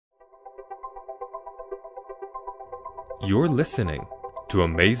You're listening to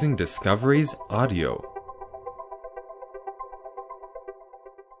Amazing Discoveries Audio.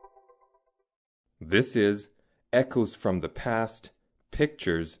 This is Echoes from the Past,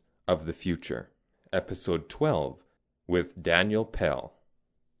 Pictures of the Future, Episode 12, with Daniel Pell.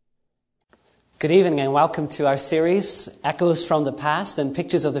 Good evening and welcome to our series, Echoes from the Past and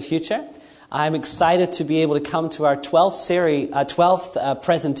Pictures of the Future. I'm excited to be able to come to our 12th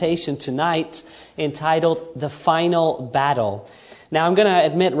presentation tonight, entitled The Final Battle. Now, I'm going to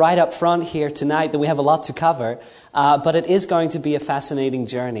admit right up front here tonight that we have a lot to cover, but it is going to be a fascinating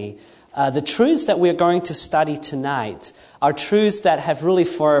journey. The truths that we're going to study tonight are truths that have really,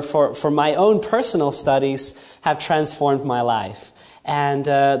 for my own personal studies, have transformed my life. And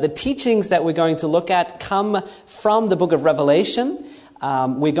the teachings that we're going to look at come from the book of Revelation.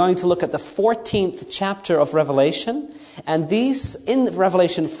 We're going to look at the 14th chapter of Revelation. And in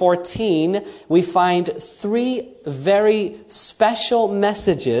Revelation 14, we find three very special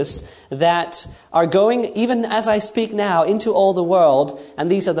messages that are going, even as I speak now, into all the world. And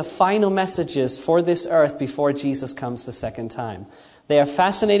these are the final messages for this earth before Jesus comes the second time. They are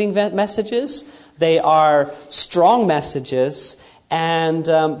fascinating messages. They are strong messages. And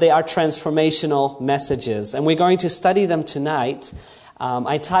they are transformational messages. And we're going to study them tonight.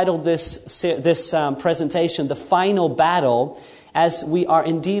 I titled this presentation, The Final Battle, as we are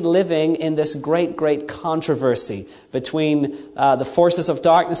indeed living in this great, great controversy between the forces of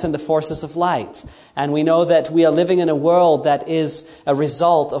darkness and the forces of light. And we know that we are living in a world that is a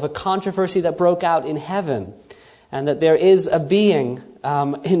result of a controversy that broke out in heaven. And that there is a being,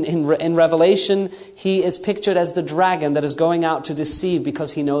 in Revelation, he is pictured as the dragon that is going out to deceive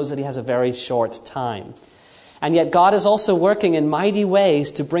because he knows that he has a very short time. And yet God is also working in mighty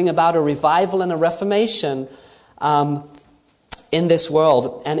ways to bring about a revival and a reformation in this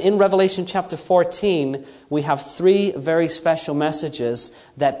world. And in Revelation chapter 14, we have three very special messages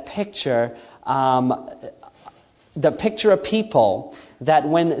that picture a people that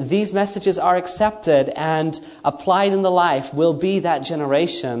when these messages are accepted and applied in the life will be that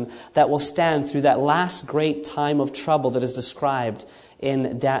generation that will stand through that last great time of trouble that is described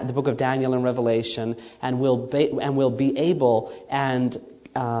in the book of Daniel and Revelation, and will be able and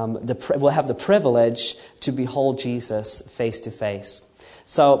will have the privilege to behold Jesus face to face.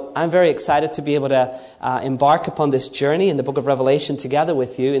 So I'm very excited to be able to embark upon this journey in the book of Revelation together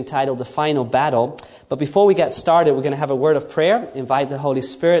with you, entitled The Final Battle. But before we get started, we're going to have a word of prayer, invite the Holy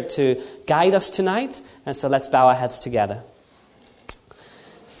Spirit to guide us tonight. And so let's bow our heads together.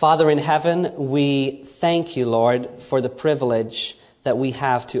 Father in heaven, we thank you, Lord, for the privilege that we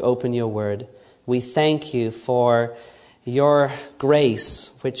have to open your word. We thank you for your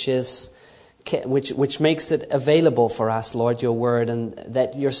grace, which makes it available for us, Lord, your word, and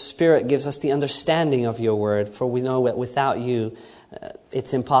that your Spirit gives us the understanding of your word. For we know that without you,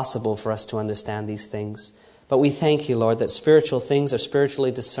 it's impossible for us to understand these things. But we thank you, Lord, that spiritual things are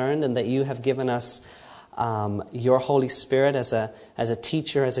spiritually discerned, and that you have given us your Holy Spirit as a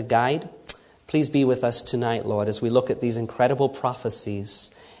teacher, as a guide. Please be with us tonight, Lord, as we look at these incredible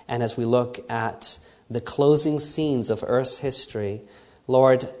prophecies and as we look at the closing scenes of Earth's history.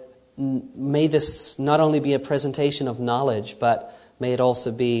 Lord, may this not only be a presentation of knowledge, but may it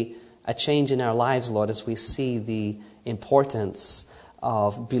also be a change in our lives, Lord, as we see the importance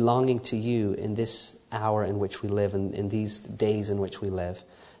of belonging to you in this hour in which we live, and in these days in which we live.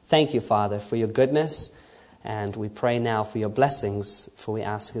 Thank you, Father, for your goodness. And we pray now for your blessings, for we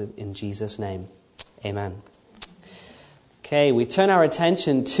ask it in Jesus' name. Amen. Okay, we turn our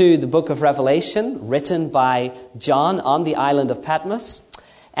attention to the book of Revelation, written by John on the island of Patmos.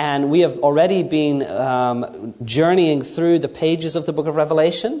 And we have already been journeying through the pages of the book of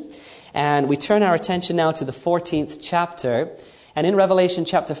Revelation. And we turn our attention now to the 14th chapter. And in Revelation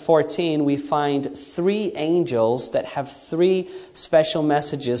chapter 14, we find three angels that have three special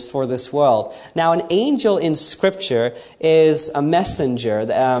messages for this world. Now, an angel in Scripture is a messenger.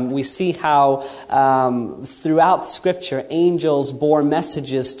 We see how throughout Scripture, angels bore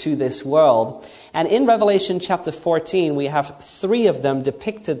messages to this world. And in Revelation chapter 14, we have three of them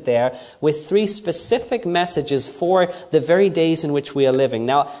depicted there with three specific messages for the very days in which we are living.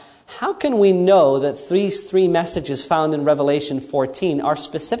 Now, how can we know that these three messages found in Revelation 14 are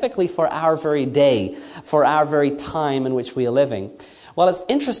specifically for our very day, for our very time in which we are living? Well, it's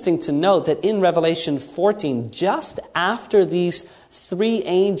interesting to note that in Revelation 14, just after these three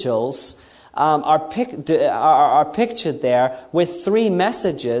angels are pictured there with three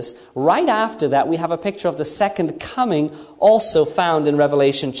messages, right after that we have a picture of the second coming also found in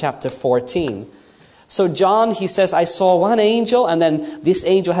Revelation chapter 14. So John, he says, I saw one angel, and then this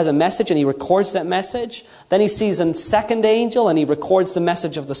angel has a message, and he records that message. Then he sees a second angel, and he records the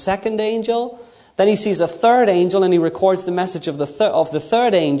message of the second angel. Then he sees a third angel, and he records the message of the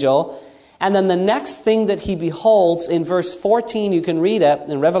third angel. And then the next thing that he beholds in verse 14, you can read it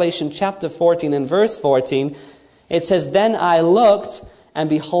in Revelation chapter 14 and verse 14. It says, Then I looked, and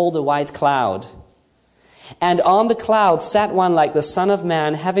behold a white cloud. And on the cloud sat one like the Son of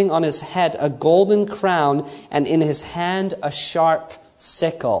Man, having on his head a golden crown, and in his hand a sharp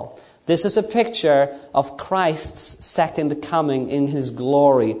sickle. This is a picture of Christ's second coming in his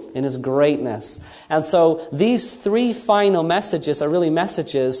glory, in his greatness. And so these three final messages are really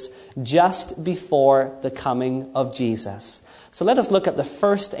messages just before the coming of Jesus. So let us look at the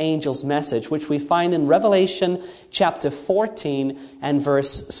first angel's message, which we find in Revelation chapter 14 and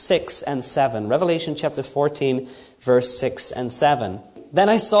verse 6 and 7. Revelation chapter 14, verse 6 and 7. Then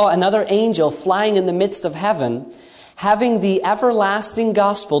I saw another angel flying in the midst of heaven, having the everlasting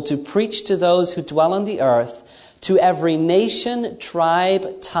gospel to preach to those who dwell on the earth, to every nation,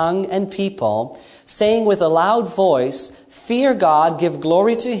 tribe, tongue, and people, saying with a loud voice, Fear God, give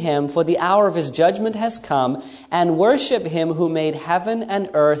glory to him, for the hour of his judgment has come, and worship him who made heaven and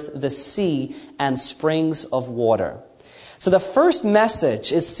earth, the sea, and springs of water. So the first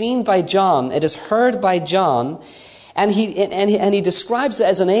message is seen by John. It is heard by John, and he describes it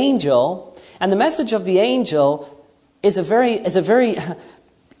as an angel. And the message of the angel is a very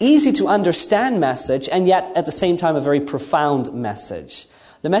easy to understand message, and yet at the same time a very profound message.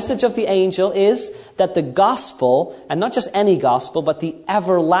 The message of the angel is that the gospel, and not just any gospel, but the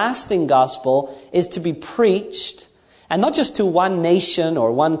everlasting gospel, is to be preached, and not just to one nation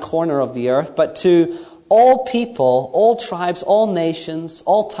or one corner of the earth, but to all people, all tribes, all nations,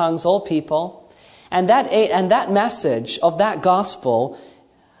 all tongues, all people. And that message of that gospel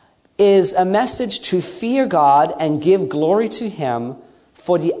is a message to fear God and give glory to him,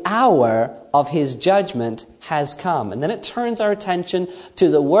 for the hour of his judgment has come. And then it turns our attention to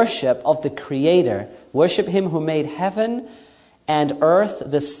the worship of the Creator. Worship him who made heaven and earth,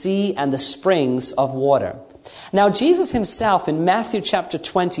 the sea, and the springs of water. Now, Jesus himself in Matthew chapter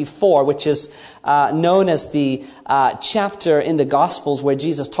 24, which is known as the chapter in the Gospels where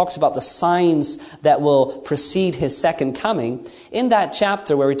Jesus talks about the signs that will precede his second coming. In that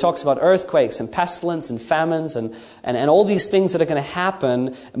chapter where he talks about earthquakes and pestilence and famines and all these things that are going to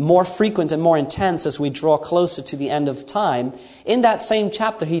happen more frequent and more intense as we draw closer to the end of time, in that same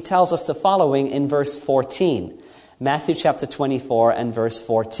chapter he tells us the following in verse 14. Matthew chapter 24 and verse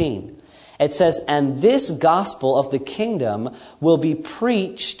 14. It says, And this gospel of the kingdom will be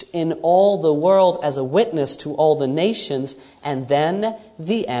preached in all the world as a witness to all the nations, and then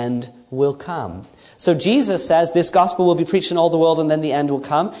the end will come. So Jesus says this gospel will be preached in all the world, and then the end will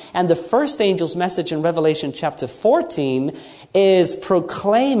come. And the first angel's message in Revelation chapter 14 is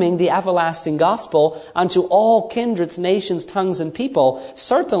proclaiming the everlasting gospel unto all kindreds, nations, tongues, and people.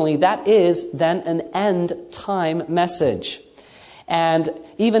 Certainly that is then an end time message. And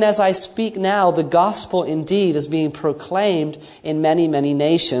even as I speak now, the gospel indeed is being proclaimed in many, many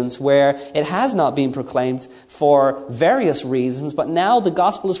nations where it has not been proclaimed for various reasons. But now the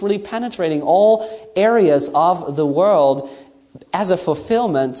gospel is really penetrating all areas of the world as a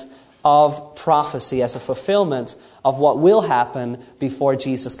fulfillment of prophecy, as a fulfillment of what will happen before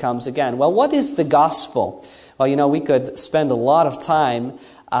Jesus comes again. Well, what is the gospel? Well, we could spend a lot of time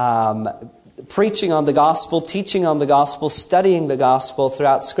preaching on the gospel, teaching on the gospel, studying the gospel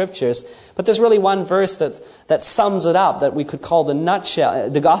throughout scriptures. But there's really one verse that sums it up, that we could call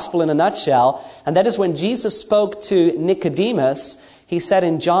the gospel in a nutshell. And that is when Jesus spoke to Nicodemus, he said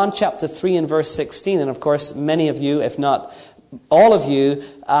in John chapter 3 and verse 16, and of course many of you, if not all of you,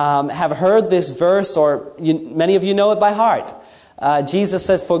 have heard this verse, or many of you know it by heart. Jesus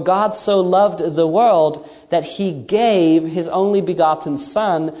says, For God so loved the world that he gave his only begotten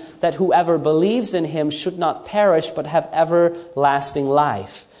Son, that whoever believes in him should not perish but have everlasting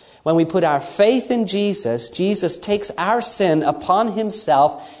life. When we put our faith in Jesus, Jesus takes our sin upon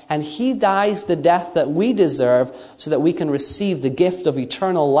himself and he dies the death that we deserve so that we can receive the gift of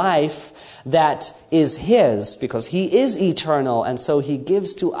eternal life that is his, because he is eternal, and so he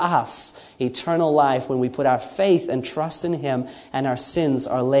gives to us eternal life when we put our faith and trust in him and our sins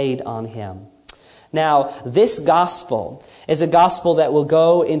are laid on him. Now, this gospel is a gospel that will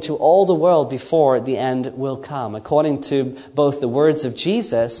go into all the world before the end will come, according to both the words of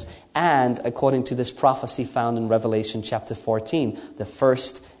Jesus and according to this prophecy found in Revelation chapter 14, the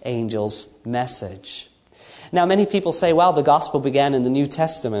first angel's message. Now, many people say, well, the gospel began in the New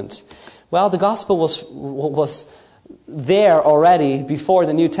Testament. Well, the gospel was there already before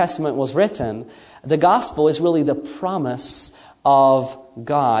the New Testament was written. The gospel is really the promise of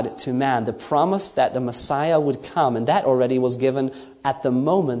God to man, the promise that the Messiah would come, and that already was given at the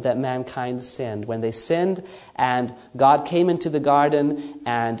moment that mankind sinned. When they sinned and God came into the garden,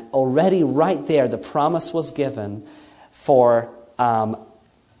 and already right there the promise was given for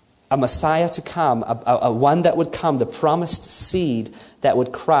a Messiah to come, a one that would come, the promised seed that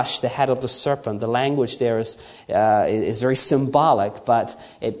would crush the head of the serpent. The language there is very symbolic, but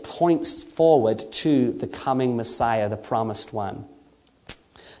it points forward to the coming Messiah, the promised one.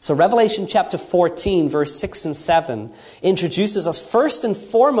 So Revelation chapter 14, verse 6 and 7 introduces us first and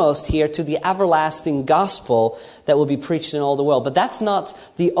foremost here to the everlasting gospel that will be preached in all the world. But that's not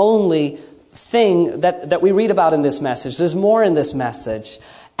the only thing that we read about in this message. There's more in this message.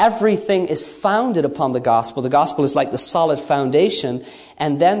 Everything is founded upon the gospel. The gospel is like the solid foundation.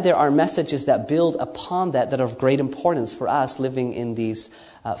 And then there are messages that build upon that are of great importance for us living in these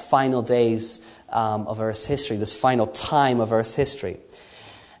final days of Earth's history, this final time of Earth's history.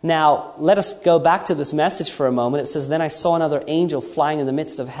 Now, let us go back to this message for a moment. It says, "Then I saw another angel flying in the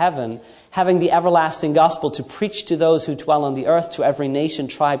midst of heaven, having the everlasting gospel to preach to those who dwell on the earth, to every nation,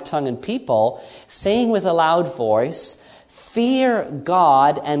 tribe, tongue, and people, saying with a loud voice, 'Fear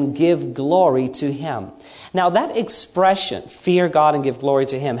God and give glory to Him.'" Now that expression, "fear God and give glory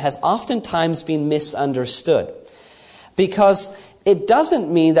to Him," has oftentimes been misunderstood, because it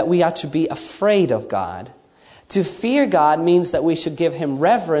doesn't mean that we are to be afraid of God. To fear God means that we should give Him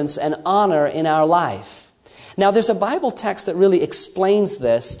reverence and honor in our life. Now there's a Bible text that really explains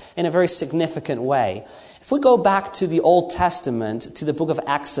this in a very significant way. If we go back to the Old Testament, to the book of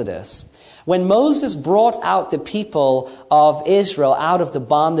Exodus, when Moses brought out the people of Israel out of the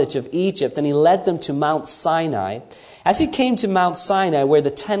bondage of Egypt and he led them to Mount Sinai, as he came to Mount Sinai where the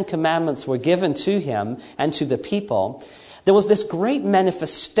 10 Commandments were given to him and to the people, there was this great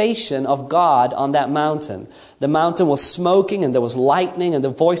manifestation of God on that mountain. The mountain was smoking and there was lightning and the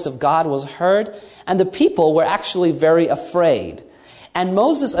voice of God was heard, and the people were actually very afraid. And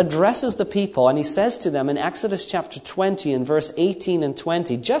Moses addresses the people and he says to them in Exodus chapter 20 and verse 18 and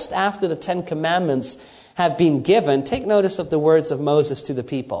 20, just after the 10 Commandments have been given, take notice of the words of Moses to the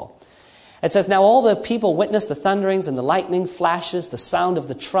people. It says, "Now all the people witnessed the thunderings and the lightning flashes, the sound of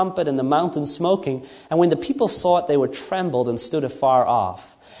the trumpet and the mountain smoking. And when the people saw it, they were trembled and stood afar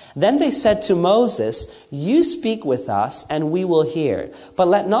off. Then they said to Moses, 'You speak with us, and we will hear. But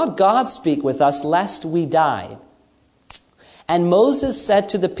let not God speak with us, lest we die.' And Moses said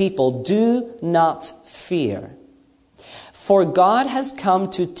to the people, 'Do not fear. For God has come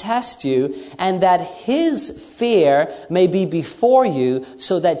to test you, and that His fear may be before you,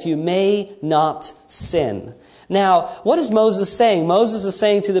 so that you may not sin.'" Now, what is Moses saying? Moses is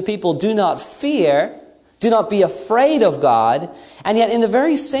saying to the people, do not fear, do not be afraid of God. And yet in the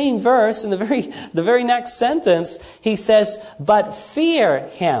very same verse, in the very next sentence, he says, "But fear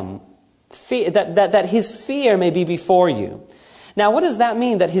Him, that His fear may be before you." Now, what does that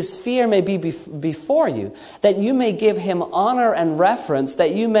mean, that His fear may be before you? That you may give Him honor and reverence,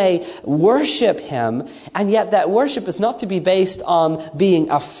 that you may worship Him, and yet that worship is not to be based on being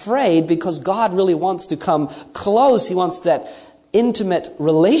afraid, because God really wants to come close. He wants that intimate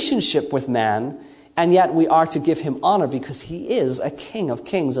relationship with man, and yet we are to give Him honor because He is a King of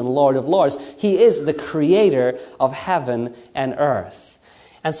kings and Lord of lords. He is the creator of heaven and earth.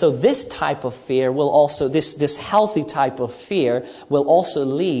 And so this type of fear will also, this healthy type of fear will also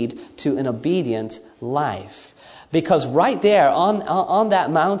lead to an obedient life. Because right there on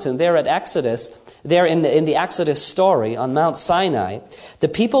that mountain, there at Exodus, there in the Exodus story on Mount Sinai, the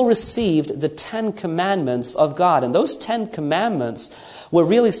people received the 10 Commandments of God. And those 10 Commandments were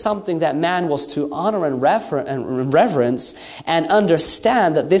really something that man was to honor and reverence and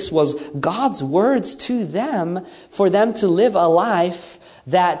understand that this was God's words to them for them to live a life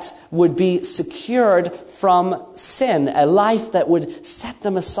that would be secured from sin, a life that would set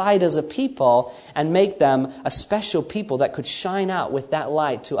them aside as a people and make them a special people that could shine out with that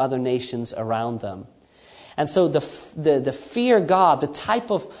light to other nations around them. And so the fear God, the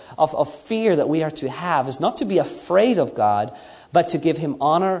type of fear that we are to have is not to be afraid of God, but to give Him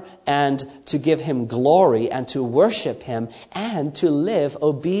honor and to give Him glory and to worship Him and to live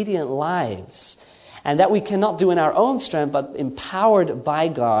obedient lives. And that we cannot do in our own strength, but empowered by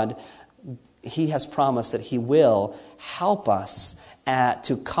God, He has promised that He will help us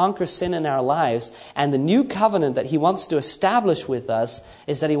to conquer sin in our lives. And the new covenant that He wants to establish with us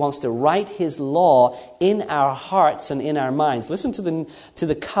is that He wants to write His law in our hearts and in our minds. Listen to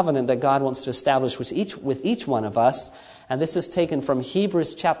the covenant that God wants to establish with each one of us. And this is taken from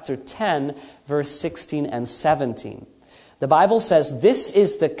Hebrews chapter 10, verse 16 and 17. The Bible says, "This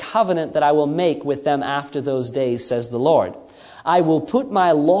is the covenant that I will make with them after those days, says the Lord. I will put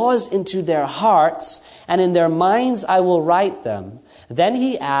my laws into their hearts, and in their minds I will write them." Then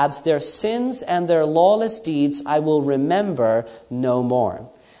he adds, "Their sins and their lawless deeds I will remember no more."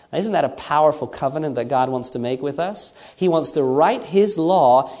 Now, isn't that a powerful covenant that God wants to make with us? He wants to write his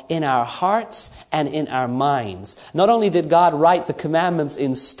law in our hearts and in our minds. Not only did God write the commandments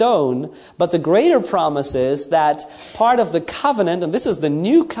in stone, but the greater promise is that part of the covenant, and this is the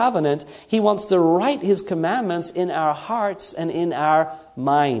new covenant, he wants to write his commandments in our hearts and in our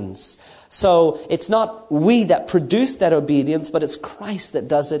minds. So it's not we that produce that obedience, but it's Christ that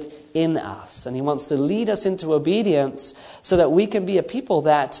does it in us. And he wants to lead us into obedience so that we can be a people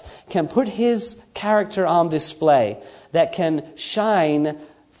that can put his character on display, that can shine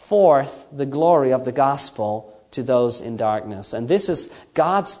forth the glory of the gospel to those in darkness. And this is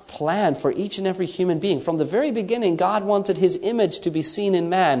God's plan for each and every human being. From the very beginning, God wanted his image to be seen in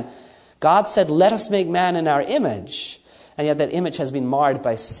man. God said, "Let us make man in our image." And yet that image has been marred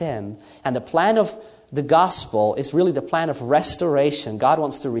by sin. And the plan of the gospel is really the plan of restoration. God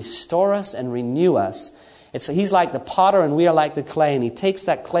wants to restore us and renew us. He's like the potter and we are like the clay. And he takes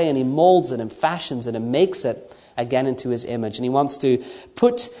that clay and he molds it and fashions it and makes it again into his image. And he wants to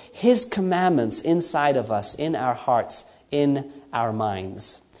put his commandments inside of us, in our hearts, in our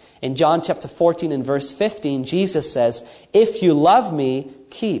minds. In John chapter 14 and verse 15, Jesus says, "If you love me,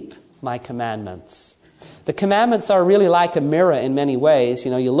 keep my commandments." The commandments are really like a mirror in many ways.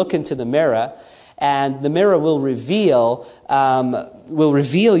 You know, you look into the mirror, and the mirror will reveal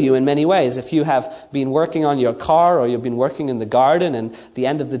you in many ways. If you have been working on your car or you've been working in the garden, and at the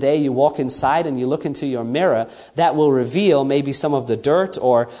end of the day you walk inside and you look into your mirror, that will reveal maybe some of the dirt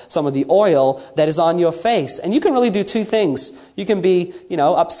or some of the oil that is on your face. And you can really do two things. You can be,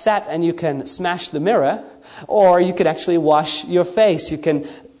 upset and you can smash the mirror, or you can actually wash your face. You can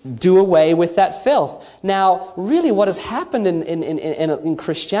do away with that filth. Now, really what has happened in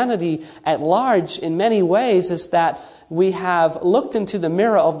Christianity at large in many ways is that we have looked into the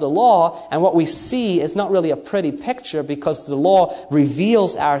mirror of the law, and what we see is not really a pretty picture, because the law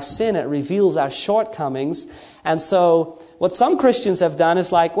reveals our sin, it reveals our shortcomings. And so what some Christians have done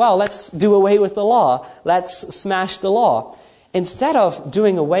is like, well, let's do away with the law. Let's smash the law. Instead of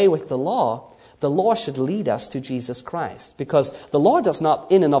doing away with the law should lead us to Jesus Christ, because the law does not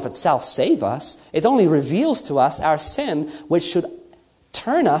in and of itself save us. It only reveals to us our sin, which should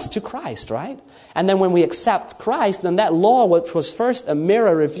turn us to Christ, right? And then when we accept Christ, then that law, which was first a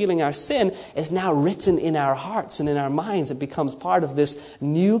mirror revealing our sin, is now written in our hearts and in our minds. It becomes part of this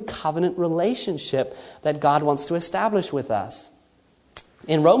new covenant relationship that God wants to establish with us.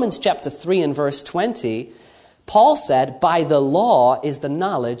 In Romans chapter 3 and verse 20, Paul said, "By the law is the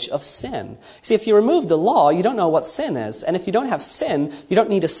knowledge of sin." See, if you remove the law, you don't know what sin is. And if you don't have sin, you don't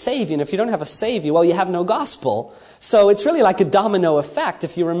need a Savior. And if you don't have a Savior, well, you have no gospel. So it's really like a domino effect.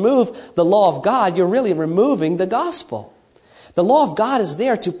 If you remove the law of God, you're really removing the gospel. The law of God is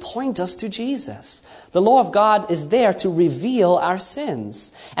there to point us to Jesus. The law of God is there to reveal our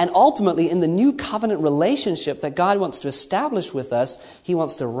sins. And ultimately, in the new covenant relationship that God wants to establish with us, he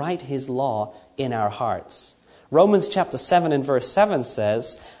wants to write his law in our hearts. Romans chapter 7 and verse 7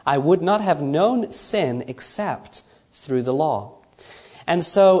 says, "I would not have known sin except through the law." And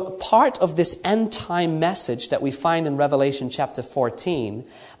so part of this end time message that we find in Revelation chapter 14,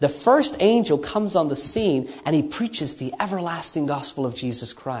 the first angel comes on the scene and he preaches the everlasting gospel of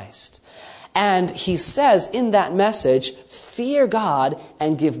Jesus Christ. And he says in that message, fear God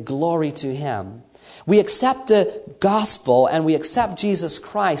and give glory to him. We accept the gospel and we accept Jesus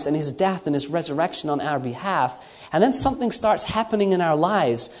Christ and his death and his resurrection on our behalf. And then something starts happening in our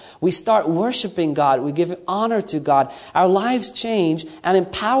lives. We start worshiping God. We give honor to God. Our lives change, and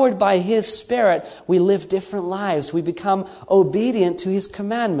empowered by his Spirit, we live different lives. We become obedient to his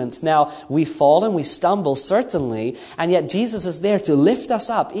commandments. Now, we fall and we stumble, certainly, and yet Jesus is there to lift us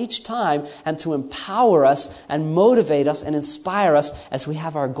up each time and to empower us and motivate us and inspire us as we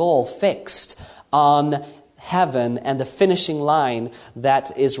have our goal fixed on heaven and the finishing line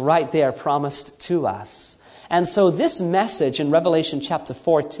that is right there promised to us. And so this message in Revelation chapter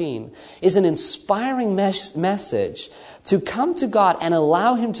 14 is an inspiring message to come to God and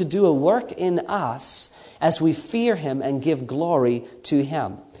allow him to do a work in us as we fear him and give glory to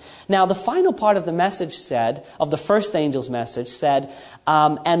him. Now, the final part of the message said, of the first angel's message said,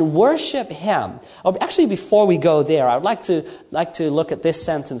 and worship him. Actually, before we go there, I would like to look at this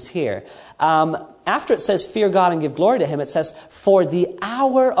sentence here. after it says fear God and give glory to him, it says, for the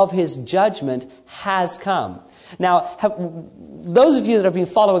hour of his judgment has come. Now, those of you that have been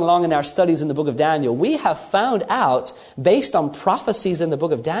following along in our studies in the book of Daniel, we have found out, based on prophecies in the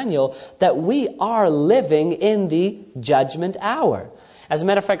book of Daniel, that we are living in the judgment hour. As a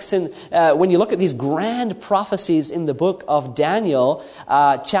matter of fact, when you look at these grand prophecies in the book of Daniel,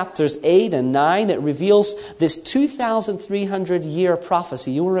 chapters 8 and 9, it reveals this 2,300-year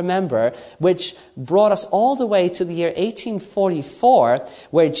prophecy, you will remember, which brought us all the way to the year 1844,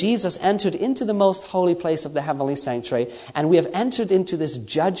 where Jesus entered into the most holy place of the heavenly sanctuary, and we have entered into this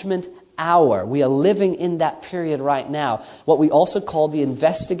judgment hour. We are living in that period right now, what we also call the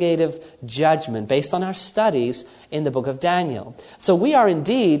investigative judgment, based on our studies in the book of Daniel. So we are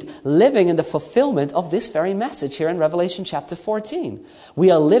indeed living in the fulfillment of this very message here in Revelation chapter 14. We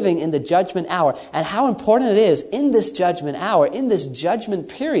are living in the judgment hour, and how important it is in this judgment hour, in this judgment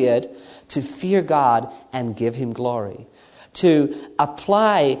period, to fear God and give him glory, to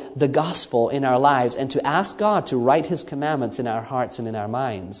apply the gospel in our lives, and to ask God to write his commandments in our hearts and in our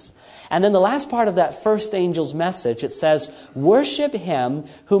minds. And then the last part of that first angel's message, it says, worship him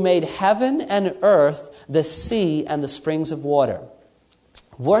who made heaven and earth, the sea, and the springs of water.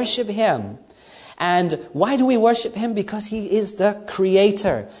 Worship him. And why do we worship him? Because he is the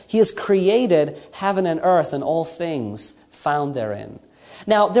creator. He has created heaven and earth and all things found therein.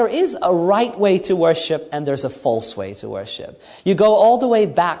 Now, there is a right way to worship and there's a false way to worship. You go all the way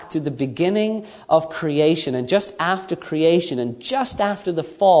back to the beginning of creation, and just after creation and just after the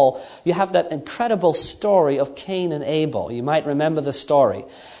fall, you have that incredible story of Cain and Abel. You might remember the story.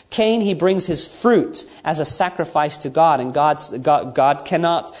 Cain, he brings his fruit as a sacrifice to God, and God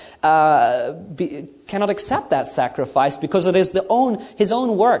cannot accept that sacrifice because it is his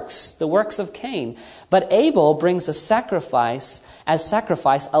own works, the works of Cain. But Abel brings a sacrifice,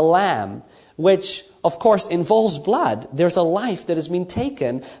 a lamb, which of course involves blood. There's a life that has been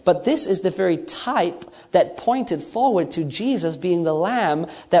taken, but this is the very type that pointed forward to Jesus being the lamb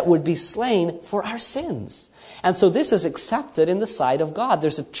that would be slain for our sins. And so this is accepted in the sight of God.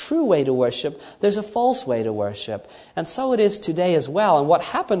 There's a true way to worship. There's a false way to worship. And so it is today as well. And what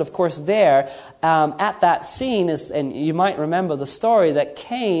happened, of course, there at that scene is, and you might remember the story, that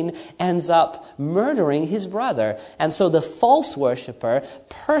Cain ends up murdering his brother. And so the false worshiper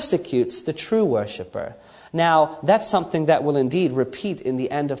persecutes the true worshiper. Now, that's something that will indeed repeat in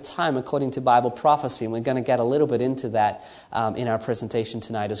the end of time according to Bible prophecy. And we're going to get a little bit into that in our presentation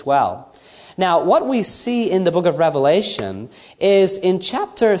tonight as well. Now, what we see in the book of Revelation is in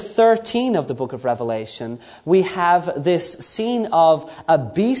chapter 13 of the book of Revelation, we have this scene of a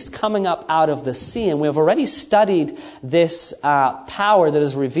beast coming up out of the sea. And we've already studied this power that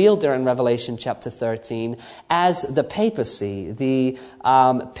is revealed there in Revelation chapter 13 as the papacy, the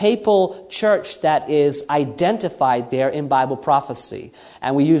papal church that is identified there in Bible prophecy.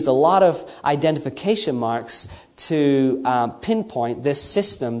 And we used a lot of identification marks to pinpoint this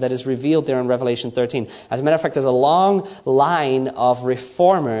system that is revealed there in Revelation 13. As a matter of fact, there's a long line of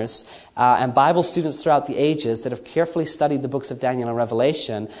reformers and Bible students throughout the ages that have carefully studied the books of Daniel and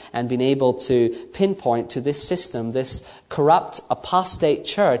Revelation and been able to pinpoint to this system, this corrupt apostate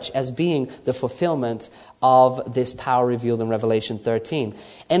church, as being the fulfillment of this power revealed in Revelation 13.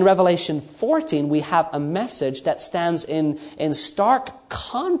 In Revelation 14, we have a message that stands in stark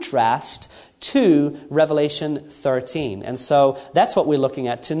contrast to Revelation 13. And so that's what we're looking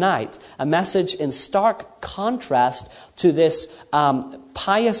at tonight. A message in stark contrast to this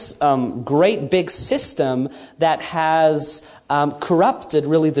pious, great big system that has corrupted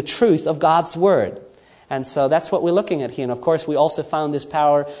really the truth of God's Word. And so that's what we're looking at here. And of course, we also found this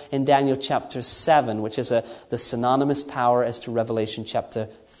power in Daniel chapter 7, which is the synonymous power as to Revelation chapter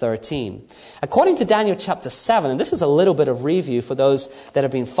 13. According to Daniel chapter 7, and this is a little bit of review for those that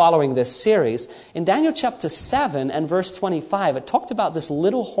have been following this series, in Daniel chapter 7 and verse 25, it talked about this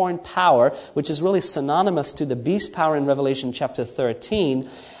little horn power, which is really synonymous to the beast power in Revelation chapter 13,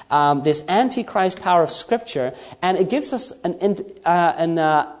 this antichrist power of Scripture, and it gives us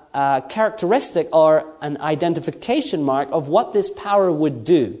an characteristic or an identification mark of what this power would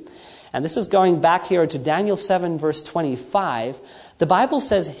do. And this is going back here to Daniel 7 verse 25. The Bible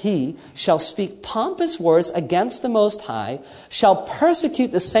says, "He shall speak pompous words against the Most High, shall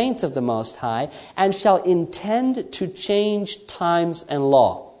persecute the saints of the Most High, and shall intend to change times and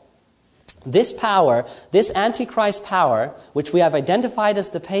law." This power, this Antichrist power, which we have identified as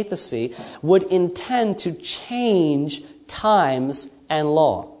the papacy, would intend to change times and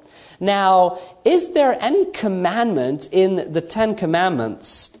law. Now, is there any commandment in the Ten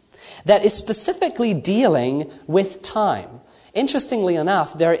Commandments that is specifically dealing with time? Interestingly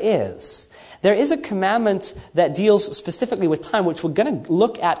enough, there is. There is a commandment that deals specifically with time, which we're going to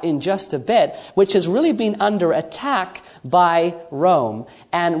look at in just a bit, which has really been under attack by Rome,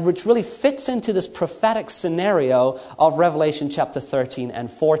 and which really fits into this prophetic scenario of Revelation chapter 13 and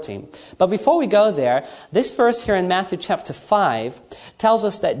 14. But before we go there, this verse here in Matthew chapter 5 tells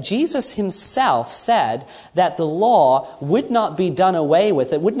us that Jesus himself said that the law would not be done away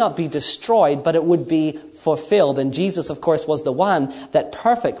with, it would not be destroyed, but it would be fulfilled. And Jesus, of course, was the one that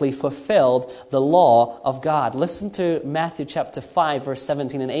perfectly fulfilled the law of God. Listen to Matthew chapter 5, verse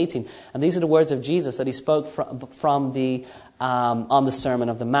 17 and 18. And these are the words of Jesus that he spoke from on the Sermon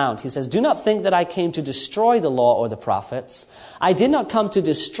of the Mount. He says, "Do not think that I came to destroy the law or the prophets. I did not come to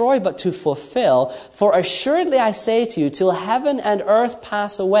destroy, but to fulfill. For assuredly I say to you, till heaven and earth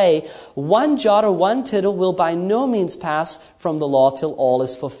pass away, one jot or one tittle will by no means pass from the law till all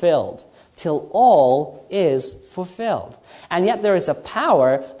is fulfilled." Till all is fulfilled. And yet there is a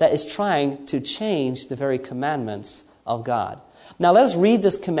power that is trying to change the very commandments of God. Now let us read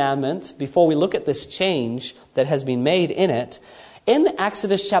this commandment before we look at this change that has been made in it. In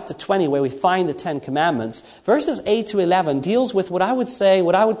Exodus chapter 20, where we find the 10 commandments, verses 8 to 11 deals with what I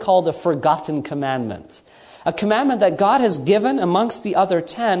would call the forgotten commandment. A commandment that God has given amongst the other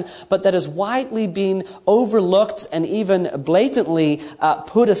 10, but that has widely been overlooked and even blatantly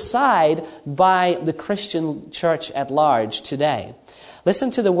put aside by the Christian church at large today. Listen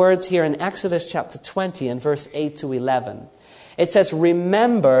to the words here in Exodus chapter 20 and verse 8 to 11. It says,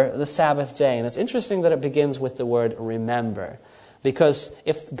 "Remember the Sabbath day." And it's interesting that it begins with the word remember. Because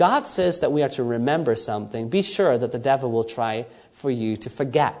if God says that we are to remember something, be sure that the devil will try for you to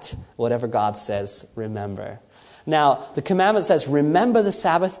forget whatever God says, remember. Now, the commandment says, "Remember the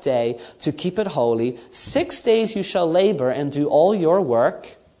Sabbath day to keep it holy. 6 days you shall labor and do all your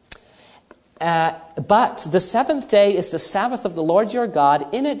work. But the seventh day is the Sabbath of the Lord your God.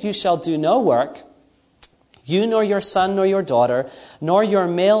 In it you shall do no work, you nor your son nor your daughter, nor your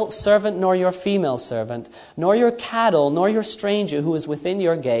male servant nor your female servant, nor your cattle, nor your stranger who is within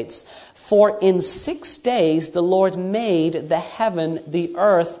your gates. For in 6 days the Lord made the heaven, the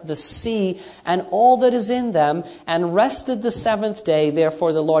earth, the sea, and all that is in them, and rested the seventh day.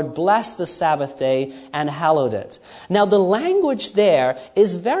 Therefore the Lord blessed the Sabbath day and hallowed it." Now the language there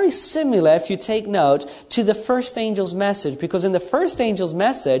is very similar, if you take note, to the first angel's message. Because in the first angel's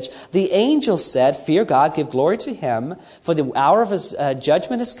message, the angel said, "Fear God, give glory to him, for the hour of his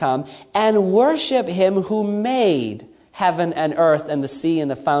judgment has come, and worship him who made heaven and earth and the sea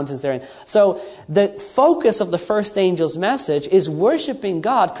and the fountains therein." So the focus of the first angel's message is worshiping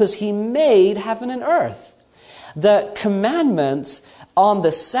God because he made heaven and earth. The commandment on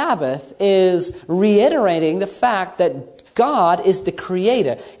the Sabbath is reiterating the fact that God is the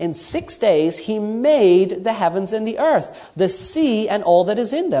creator. In 6 days, he made the heavens and the earth, the sea and all that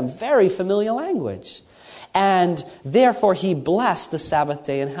is in them. Very familiar language. And therefore he blessed the Sabbath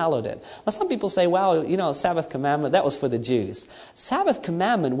day and hallowed it. Now some people say, well, Sabbath commandment, that was for the Jews. Sabbath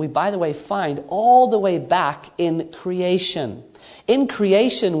commandment, we by the way find all the way back in creation. In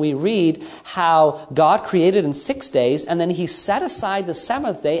creation we read how God created in 6 days, and then he set aside the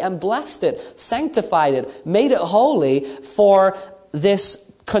seventh day and blessed it, sanctified it, made it holy for this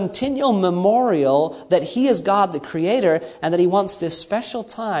continual memorial that he is God the creator and that he wants this special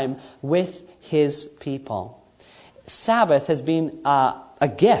time with his people. Sabbath has been a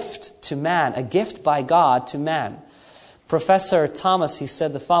gift to man, a gift by God to man. Professor Thomas, he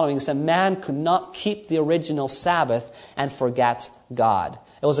said the following, he said, "Man could not keep the original Sabbath and forget God."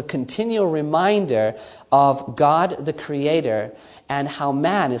 It was a continual reminder of God the creator and how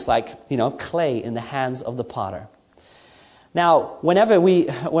man is like, clay in the hands of the potter. Now, when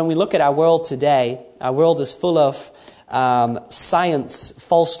we look at our world today, our world is full of science,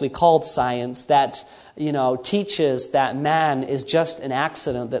 falsely called science, that teaches that man is just an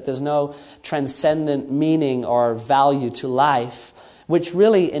accident, that there's no transcendent meaning or value to life, which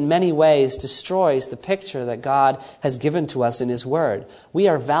really in many ways destroys the picture that God has given to us in his word. We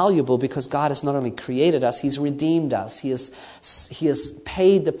are valuable because God has not only created us, he's redeemed us. He has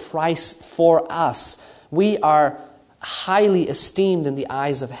paid the price for us. We are highly esteemed in the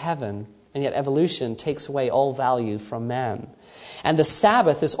eyes of heaven, and yet evolution takes away all value from man. And the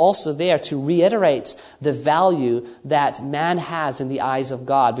Sabbath is also there to reiterate the value that man has in the eyes of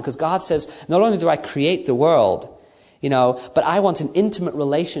God, because God says, not only do I create the world, But I want an intimate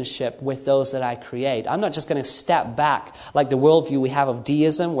relationship with those that I create. I'm not just going to step back like the worldview we have of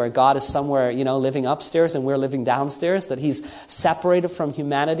deism, where God is somewhere, living upstairs and we're living downstairs, that he's separated from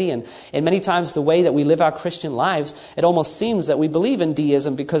humanity. And many times the way that we live our Christian lives, it almost seems that we believe in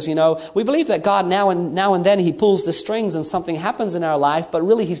deism because, we believe that God now and then he pulls the strings and something happens in our life, but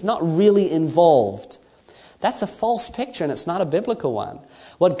really he's not really involved. That's a false picture, and it's not a biblical one.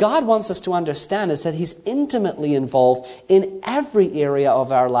 What God wants us to understand is that he's intimately involved in every area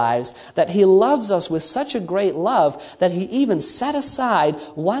of our lives, that he loves us with such a great love that he even set aside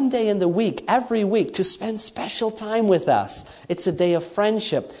one day in the week, every week, to spend special time with us. It's a day of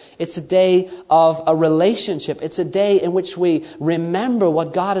friendship. It's a day of a relationship. It's a day in which we remember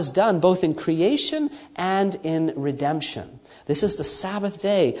what God has done, both in creation and in redemption. This is the Sabbath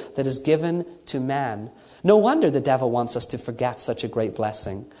day that is given to man. No wonder the devil wants us to forget such a great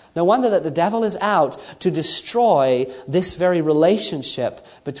blessing. No wonder that the devil is out to destroy this very relationship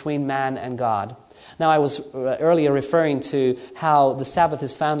between man and God. Now, I was earlier referring to how the Sabbath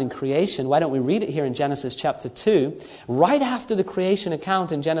is found in creation. Why don't we read it here in Genesis chapter 2? Right after the creation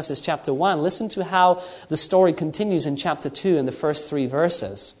account in Genesis chapter 1, listen to how the story continues in chapter 2 in the first 3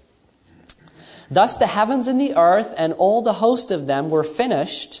 verses. Thus the heavens and the earth and all the host of them were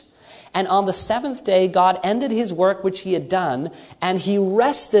finished. And on the seventh day, God ended his work which he had done, and he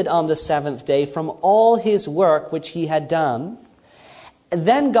rested on the seventh day from all his work which he had done.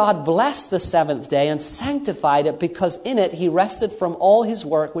 Then God blessed the seventh day and sanctified it, because in it he rested from all his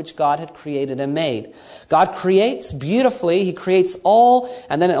work which God had created and made. God creates beautifully, he creates all,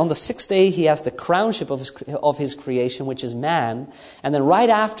 and then on the sixth day he has the crownship of his creation, which is man. And then right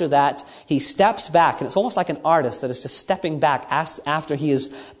after that, he steps back, and it's almost like an artist that is just stepping back after he has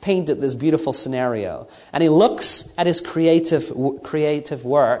painted this beautiful scenario. And he looks at his creative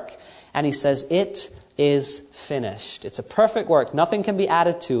work, and he says, "It is finished." It's a perfect work. Nothing can be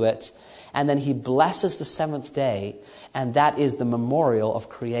added to it. And then he blesses the seventh day, and that is the memorial of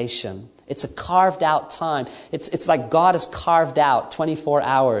creation. It's a carved out time. It's like God has carved out 24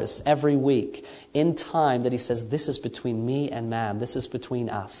 hours every week in time that he says, this is between me and man. This is between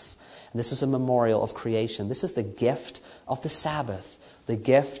us. And this is a memorial of creation. This is the gift of the Sabbath, the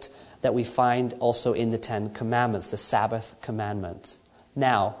gift that we find also in the Ten Commandments, the Sabbath commandment.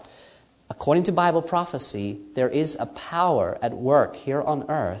 Now, according to Bible prophecy, there is a power at work here on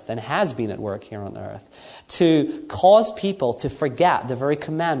earth, and has been at work here on earth, to cause people to forget the very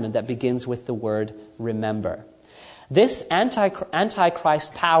commandment that begins with the word remember. This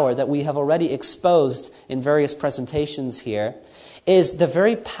Antichrist power that we have already exposed in various presentations here is the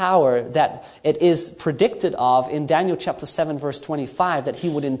very power that it is predicted of in Daniel chapter 7 verse 25, that he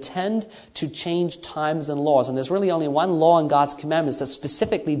would intend to change times and laws. And there's really only one law in God's commandments that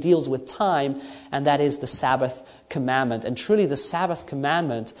specifically deals with time, and that is the Sabbath commandment. And truly the Sabbath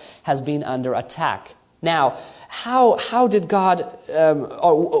commandment has been under attack. Now, how did God,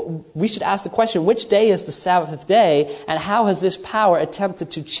 or we should ask the question, which day is the Sabbath day, and how has this power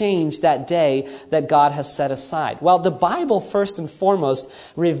attempted to change that day that God has set aside? Well, the Bible first and foremost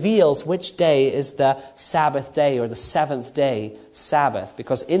reveals which day is the Sabbath day, or the seventh day Sabbath,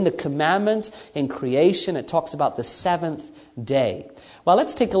 because in the commandment, in creation, it talks about the seventh day. Well,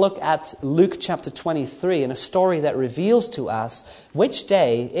 let's take a look at Luke chapter 23 and a story that reveals to us which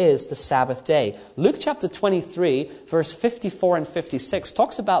day is the Sabbath day. Luke chapter 23, verse 54 and 56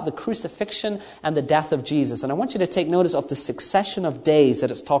 talks about the crucifixion and the death of Jesus. And I want you to take notice of the succession of days that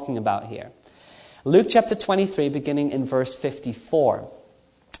it's talking about here. Luke chapter 23, beginning in verse 54.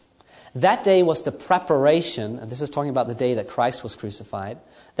 That day was the preparation, and this is talking about the day that Christ was crucified.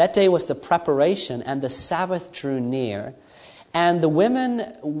 That day was the preparation, and the Sabbath drew near. And the women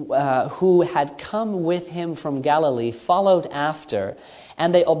who had come with him from Galilee followed after,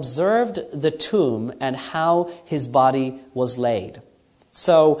 and they observed the tomb and how his body was laid.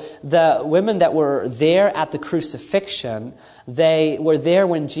 So the women that were there at the crucifixion, they were there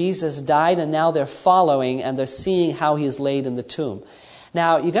when Jesus died, and now they're following and they're seeing how he is laid in the tomb.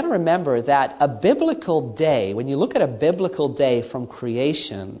 Now, you got to remember that a biblical day, when you look at a biblical day from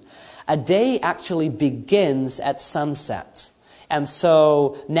creation, a day actually begins at sunset. And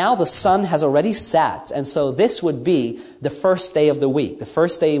so now the sun has already set, and so this would be the first day of the week. The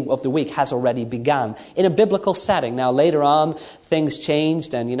first day of the week has already begun in a biblical setting. Now later on, things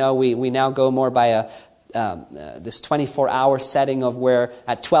changed, and we now go more by this 24-hour setting of where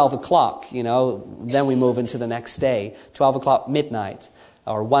at 12 o'clock, then we move into the next day, 12 o'clock midnight.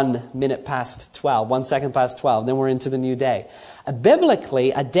 or 1 minute past 12, 1 second past 12, then we're into the new day.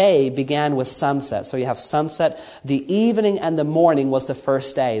 Biblically, a day began with sunset. So you have sunset, the evening and the morning was the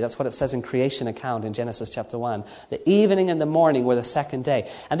first day. That's what it says in creation account in Genesis chapter 1. The evening and the morning were the second day.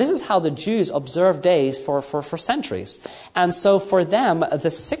 And this is how the Jews observed days for centuries. And so for them,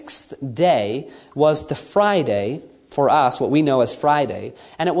 the sixth day was the Friday, for us, what we know as Friday.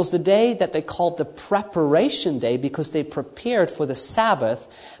 And it was the day that they called the preparation day because they prepared for the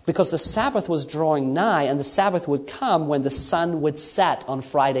Sabbath, because the Sabbath was drawing nigh and the Sabbath would come when the sun would set on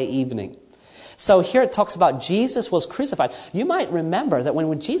Friday evening. So here it talks about Jesus was crucified. You might remember that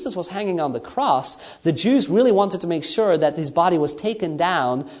when Jesus was hanging on the cross, the Jews really wanted to make sure that his body was taken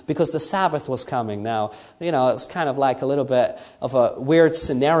down because the Sabbath was coming. Now, it's kind of like a little bit of a weird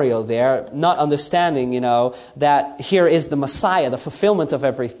scenario there, not understanding, that here is the Messiah, the fulfillment of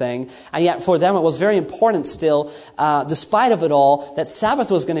everything. And yet for them it was very important still, despite of it all, that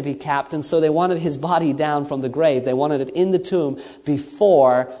Sabbath was going to be kept. And so they wanted his body down from the grave. They wanted it in the tomb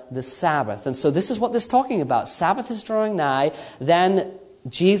before the Sabbath. And so this is what this is talking about. Sabbath is drawing nigh, then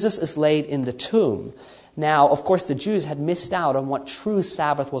Jesus is laid in the tomb. Now, of course, the Jews had missed out on what true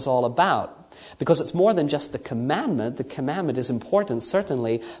Sabbath was all about. Because it's more than just the commandment. The commandment is important,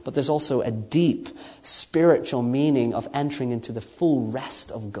 certainly, but there's also a deep spiritual meaning of entering into the full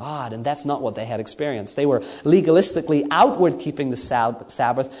rest of God. And that's not what they had experienced. They were legalistically outward keeping the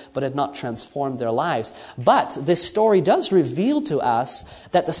Sabbath, but had not transformed their lives. But this story does reveal to us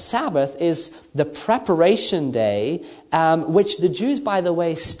that the Sabbath is the preparation day, which the Jews, by the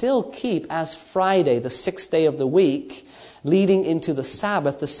way, still keep as Friday, the sixth day of the week, leading into the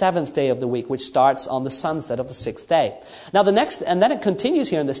Sabbath, the seventh day of the week, which starts on the sunset of the sixth day. Now and then it continues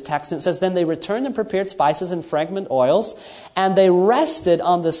here in this text, and it says, then they returned and prepared spices and fragrant oils, and they rested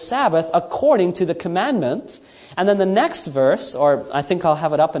on the Sabbath according to the commandment. And then the next verse, or I think I'll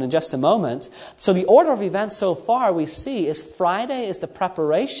have it up in just a moment. So the order of events so far we see is Friday is the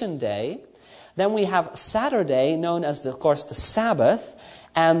preparation day. Then we have Saturday, known as, of course, the Sabbath.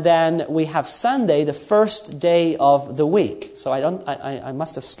 And then we have Sunday, the first day of the week. So I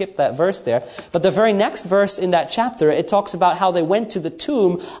must have skipped that verse there. But the very next verse in that chapter, it talks about how they went to the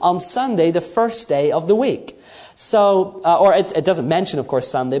tomb on Sunday, the first day of the week. So, it doesn't mention, of course,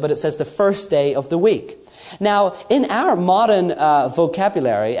 Sunday, but it says the first day of the week. Now, in our modern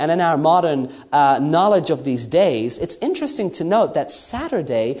vocabulary and in our modern knowledge of these days, it's interesting to note that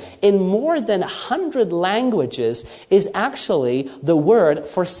Saturday, in more than 100 languages, is actually the word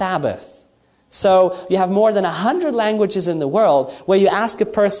for Sabbath. So you have more than 100 languages in the world where you ask a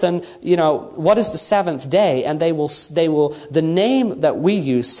person, what is the seventh day? And they will, the name that we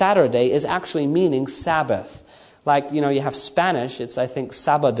use, Saturday, is actually meaning Sabbath. Like, you have Spanish, it's, I think,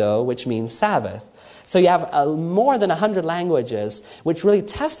 sábado, which means Sabbath. So you have more than 100 languages which really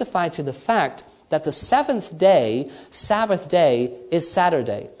testify to the fact that the seventh day, Sabbath day, is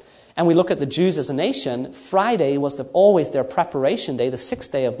Saturday. And we look at the Jews as a nation, Friday was always their preparation day, the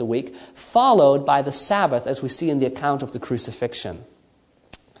sixth day of the week, followed by the Sabbath, as we see in the account of the crucifixion.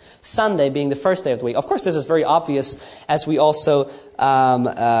 Sunday being the first day of the week. Of course, this is very obvious as we also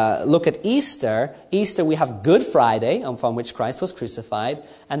look at Easter. Easter, we have Good Friday, upon which Christ was crucified,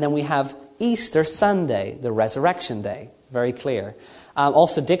 and then we have Easter Sunday, the resurrection day. Very clear.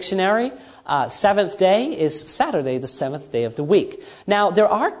 Also dictionary, seventh day is Saturday, the seventh day of the week. Now, there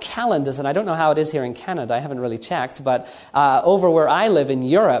are calendars, and I don't know how it is here in Canada, I haven't really checked, but over where I live in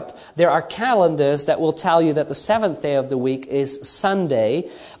Europe, there are calendars that will tell you that the seventh day of the week is Sunday,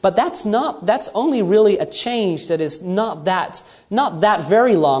 but that's only really a change that is not that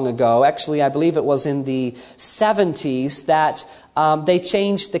very long ago. Actually, I believe it was in the 70s that they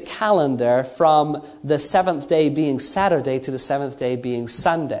changed the calendar from the seventh day being Saturday to the seventh day being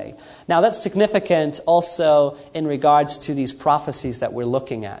Sunday. Now that's significant also in regards to these prophecies that we're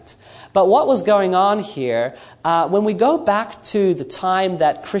looking at. But what was going on here, when we go back to the time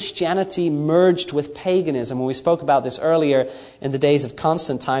that Christianity merged with paganism, when we spoke about this earlier in the days of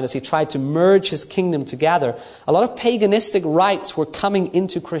Constantine as he tried to merge his kingdom together, a lot of paganistic rites were coming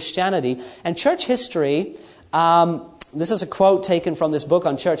into Christianity. And church history, this is a quote taken from this book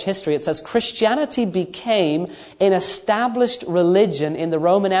on church history. It says, Christianity became an established religion in the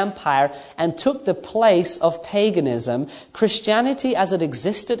Roman Empire and took the place of paganism. Christianity as it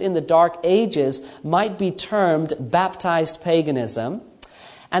existed in the Dark Ages might be termed baptized paganism.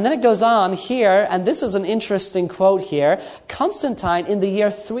 And then it goes on here, and this is an interesting quote here. Constantine, in the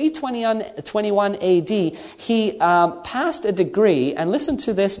year 321 AD, he passed a decree, and listen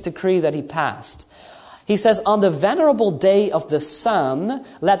to this decree that he passed. He says, on the venerable day of the sun,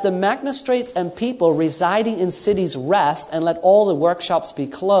 let the magistrates and people residing in cities rest, and let all the workshops be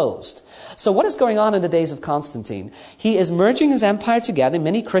closed. So what is going on in the days of Constantine? He is merging his empire together,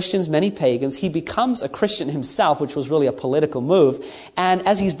 many Christians, many pagans. He becomes a Christian himself, which was really a political move. And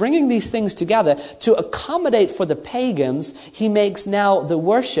as he's bringing these things together, to accommodate for the pagans, he makes now the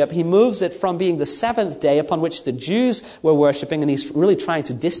worship, he moves it from being the seventh day upon which the Jews were worshiping, and he's really trying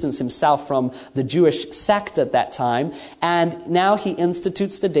to distance himself from the Jewish sect at that time. And now he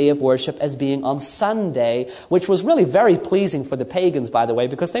institutes the day of worship as being on Sunday, which was really very pleasing for the pagans, by the way,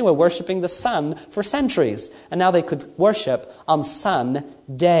 because they were worshiping the sun for centuries. And now they could worship on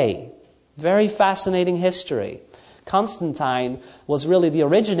Sunday. Very fascinating history. Constantine was really the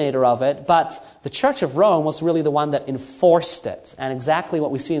originator of it, but the Church of Rome was really the one that enforced it. And exactly what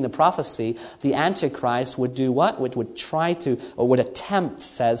we see in the prophecy, the Antichrist would do what? Would try to, or would attempt,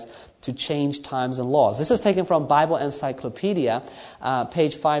 says, to change times and laws. This is taken from Bible Encyclopedia,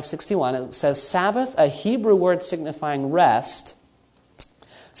 page 561. It says, Sabbath, a Hebrew word signifying rest.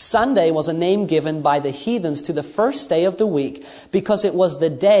 Sunday was a name given by the heathens to the first day of the week because it was the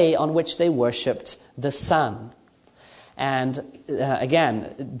day on which they worshipped the sun. And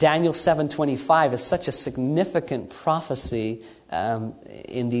again, Daniel 7:25 is such a significant prophecy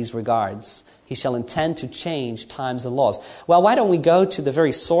in these regards. He shall intend to change times and laws. Well, why don't we go to the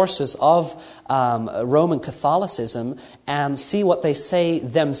very sources of Roman Catholicism and see what they say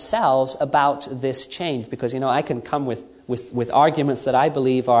themselves about this change? Because, I can come with arguments that I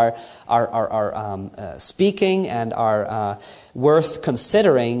believe are speaking and are worth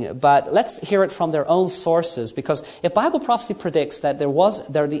considering, but let's hear it from their own sources, because if Bible prophecy predicts that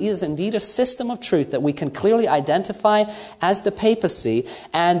there is indeed a system of truth that we can clearly identify as the papacy,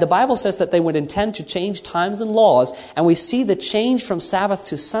 and the Bible says that they would intend to change times and laws, and we see the change from Sabbath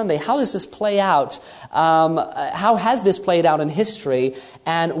to Sunday, how does this play out? How has this played out in history,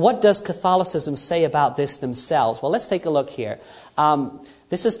 and what does Catholicism say about this themselves? Well, let's take a look here.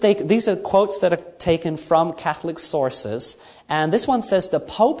 These are quotes that are taken from Catholic sources. And this one says, the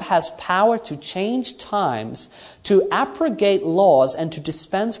Pope has power to change times, to abrogate laws, and to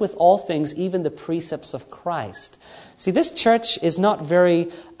dispense with all things, even the precepts of Christ. See, this church is not very...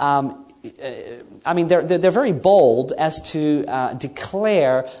 they're very bold as to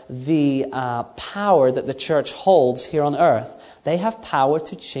declare the power that the church holds here on earth. They have power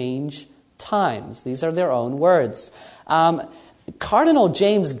to change times. These are their own words. Cardinal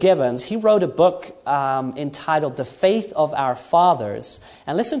James Gibbons, he wrote a book entitled The Faith of Our Fathers.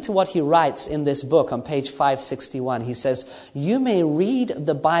 And listen to what he writes in this book on page 561. He says, you may read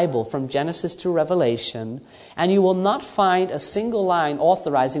the Bible from Genesis to Revelation, and you will not find a single line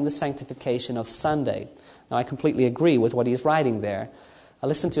authorizing the sanctification of Sunday. Now, I completely agree with what he's writing there.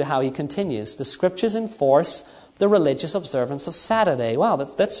 Listen to how he continues. The Scriptures enforce the religious observance of Saturday. Wow,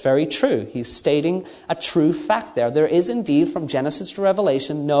 that's very true. He's stating a true fact there. There is indeed, from Genesis to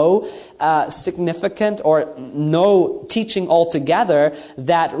Revelation, no significant or no teaching altogether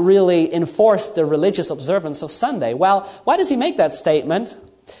that really enforced the religious observance of Sunday. Well, why does he make that statement?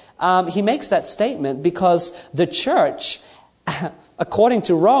 He makes that statement because the church, according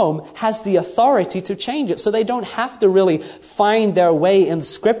to Rome, has the authority to change it. So they don't have to really find their way in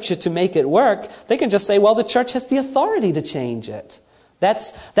Scripture to make it work. They can just say, well, the church has the authority to change it.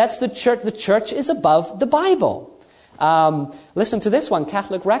 That's the church. The church is above the Bible. Listen to this one,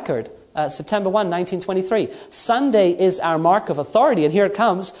 Catholic Record, September 1, 1923. Sunday is our mark of authority, and here it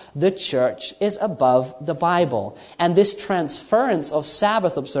comes. The church is above the Bible. And this transference of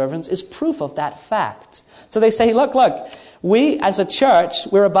Sabbath observance is proof of that fact. So they say, look, we as a church,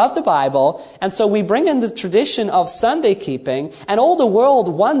 we're above the Bible, and so we bring in the tradition of Sunday keeping, and all the world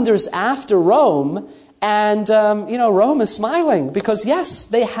wonders after Rome, and, Rome is smiling, because yes,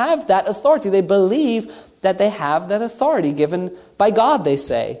 they have that authority. They believe that they have that authority given by God, they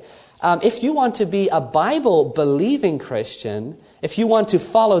say. If you want to be a Bible-believing Christian, if you want to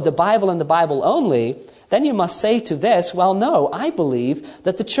follow the Bible and the Bible only, then you must say to this, well, no, I believe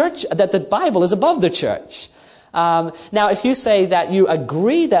that the Bible is above the church. Now, if you say that you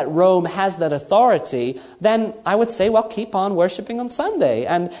agree that Rome has that authority, then I would say, well, keep on worshiping on Sunday.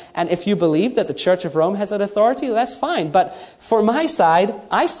 And if you believe that the Church of Rome has that authority, that's fine. But for my side,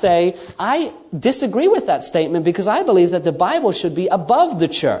 I say I disagree with that statement because I believe that the Bible should be above the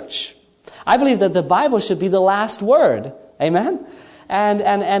church. I believe that the Bible should be the last word. Amen?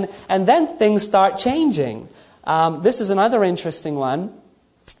 And then things start changing. This is another interesting one.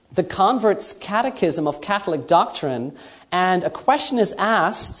 the convert's catechism of Catholic doctrine, and a question is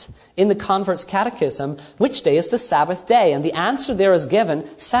asked in the convert's catechism, which day is the Sabbath day? And the answer there is given,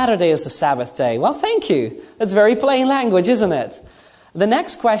 Saturday is the Sabbath day. Well, thank you. That's very plain language, isn't it? The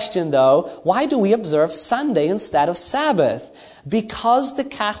next question, though, why do we observe Sunday instead of Sabbath? Because the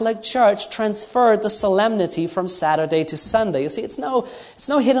Catholic Church transferred the solemnity from Saturday to Sunday. You see, it's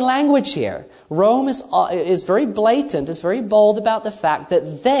no hidden language here. Rome is very blatant, is very bold about the fact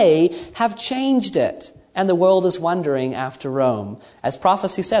that they have changed it. And the world is wandering after Rome. As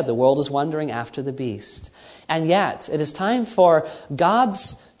prophecy said, the world is wandering after the beast. And yet, it is time for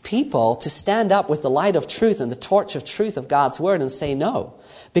God's people to stand up with the light of truth and the torch of truth of God's word and say no.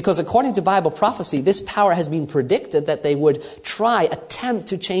 Because according to Bible prophecy, this power has been predicted that they would attempt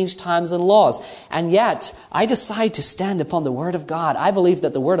to change times and laws. And yet, I decide to stand upon the word of God. I believe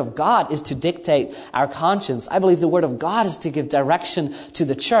that the word of God is to dictate our conscience. I believe the word of God is to give direction to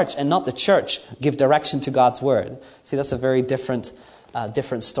the church, and not the church give direction to God's word. See, that's a very different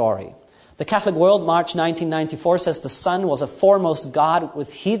story. The Catholic World March 1994 says the Son was a foremost God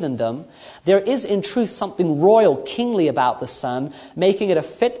with heathendom. There is in truth something royal, kingly about the Son, making it a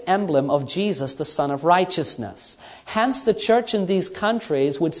fit emblem of Jesus, the Son of Righteousness. Hence the church in these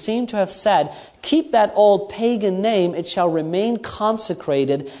countries would seem to have said, keep that old pagan name, it shall remain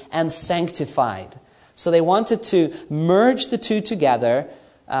consecrated and sanctified. So they wanted to merge the two together,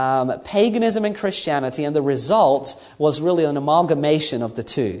 paganism and Christianity, and the result was really an amalgamation of the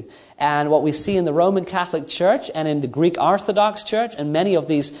two. And what we see in the Roman Catholic Church and in the Greek Orthodox Church and many of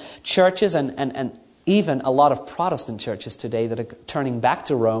these churches and even a lot of Protestant churches today that are turning back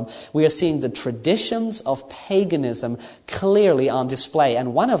to Rome, we are seeing the traditions of paganism clearly on display.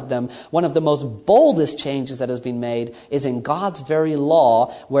 And one of the most boldest changes that has been made is in God's very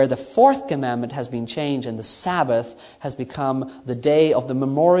law, where the fourth commandment has been changed and the Sabbath has become the day of the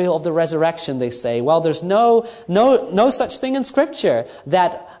memorial of the resurrection, they say. Well, there's no such thing in Scripture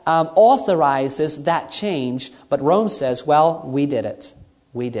that authorizes that change, but Rome says, well, we did it.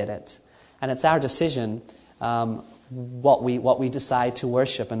 We did it. And it's our decision what we decide to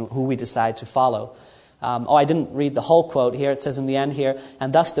worship and who we decide to follow. I didn't read the whole quote here. It says in the end here,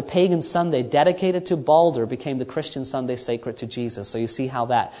 and thus the pagan Sunday dedicated to Balder became the Christian Sunday sacred to Jesus. So you see how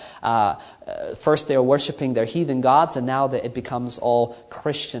that, first they were worshiping their heathen gods, and now that it becomes all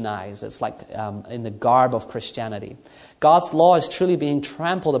Christianized. It's like in the garb of Christianity. God's law is truly being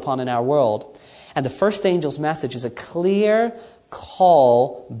trampled upon in our world. And the first angel's message is a clear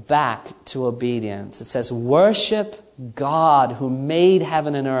call back to obedience. It says, worship God who made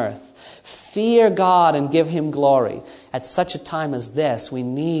heaven and earth. Fear God and give Him glory. At such a time as this, we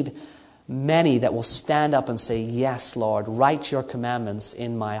need many that will stand up and say, yes, Lord, write your commandments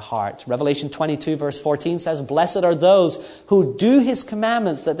in my heart. Revelation 22 verse 14 says, blessed are those who do His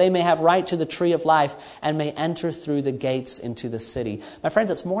commandments, that they may have right to the tree of life and may enter through the gates into the city. My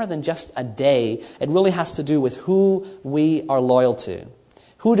friends, it's more than just a day. It really has to do with who we are loyal to.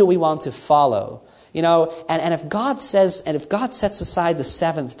 Who do we want to follow? You know, and if God sets aside the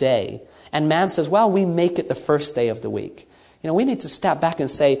seventh day, and man says, well, we make it the first day of the week. You know, we need to step back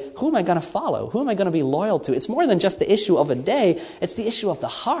and say, who am I going to follow? Who am I going to be loyal to? It's more than just the issue of a day. It's the issue of the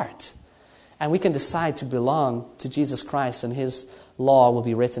heart. And we can decide to belong to Jesus Christ, and His law will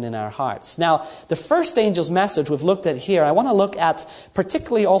be written in our hearts. Now, the first angel's message we've looked at here. I want to look at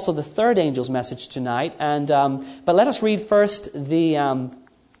particularly also the third angel's message tonight. But let us read first the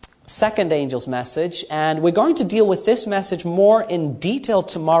second angel's message, and we're going to deal with this message more in detail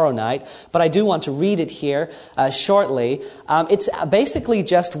tomorrow night, but I do want to read it here shortly. It's basically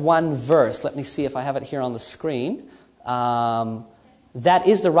just one verse. Let me see if I have it here on the screen. That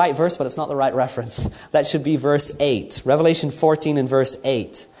is the right verse, but it's not the right reference. That should be verse 8. Revelation 14 and verse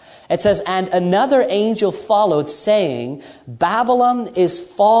 8. It says, and another angel followed, saying, Babylon is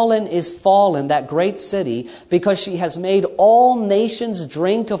fallen, that great city, because she has made all nations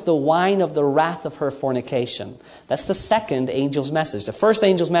drink of the wine of the wrath of her fornication. That's the second angel's message. The first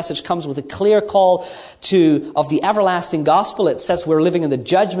angel's message comes with a clear call of the everlasting gospel. It says we're living in the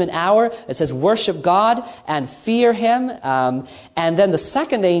judgment hour. It says worship God and fear Him. And then the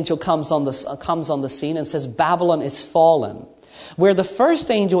second angel comes on the scene and says Babylon is fallen. Where the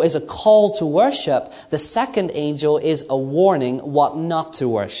first angel is a call to worship, the second angel is a warning what not to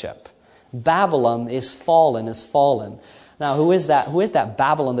worship. Babylon is fallen, Now, who is that? Who is that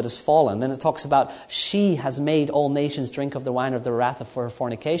Babylon that has fallen? Then it talks about she has made all nations drink of the wine of the wrath of her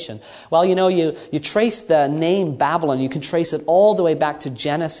fornication. Well, you trace the name Babylon, you can trace it all the way back to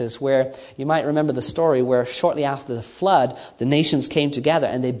Genesis, where you might remember the story where shortly after the flood, the nations came together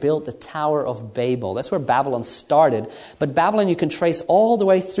and they built the Tower of Babel. That's where Babylon started. But Babylon you can trace all the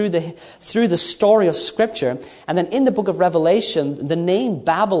way through the story of Scripture. And then in the book of Revelation, the name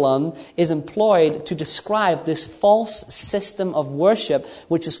Babylon is employed to describe this false system of worship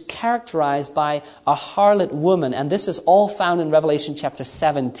which is characterized by a harlot woman. And this is all found in Revelation chapter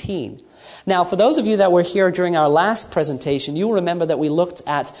 17. Now, for those of you that were here during our last presentation, you'll remember that we looked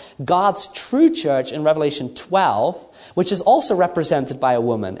at God's true church in Revelation 12, which is also represented by a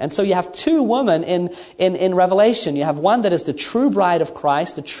woman. And so you have two women in Revelation. You have one that is the true bride of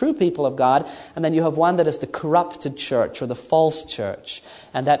Christ, the true people of God, and then you have one that is the corrupted church or the false church.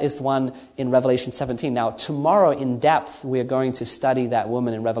 And that is one in Revelation 17. Now, tomorrow in depth, we are going to study that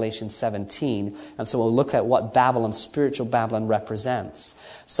woman in Revelation 17. And so we'll look at what Babylon, spiritual Babylon, represents.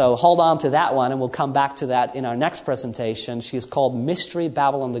 So hold on to that one, and we'll come back to that in our next presentation. She is called Mystery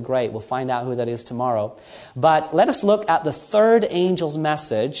Babylon the Great. We'll find out who that is tomorrow. But let us look at the third angel's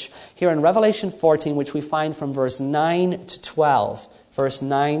message here in Revelation 14, which we find from verse 9 to 12. Verse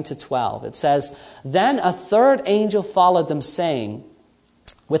 9 to 12. It says, "Then a third angel followed them, saying,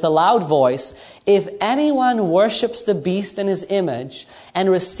 with a loud voice, if anyone worships the beast in his image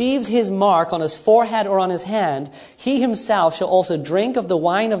and receives his mark on his forehead or on his hand, he himself shall also drink of the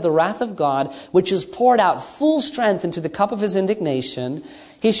wine of the wrath of God, which is poured out full strength into the cup of his indignation.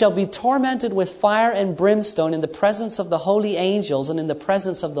 He shall be tormented with fire and brimstone in the presence of the holy angels and in the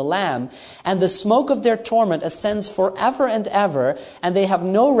presence of the Lamb. And the smoke of their torment ascends forever and ever. And they have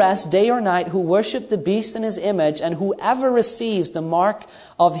no rest day or night who worship the beast in his image, and whoever receives the mark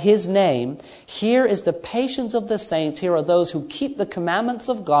of his name. Here is the patience of the saints. Here are those who keep the commandments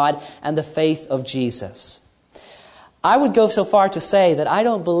of God and the faith of Jesus." I would go so far to say that I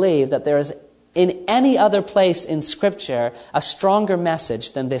don't believe that there is in any other place in Scripture a stronger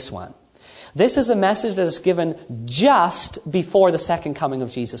message than this one. This is a message that is given just before the second coming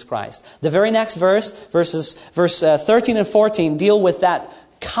of Jesus Christ. The very next verse 13 and 14, deal with that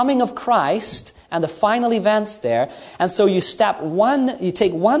coming of Christ and the final events there. And so you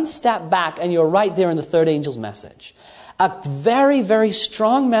take one step back and you're right there in the third angel's message. A very, very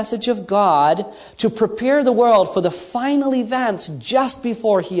strong message of God to prepare the world for the final events just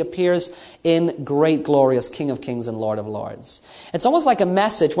before he appears in great glory as King of Kings and Lord of Lords. It's almost like a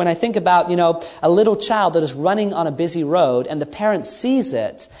message when I think about, a little child that is running on a busy road and the parent sees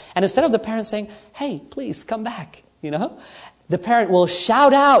it. And instead of the parent saying, "Hey, please come back," the parent will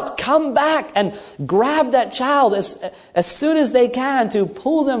shout out, "Come back," and grab that child as soon as they can to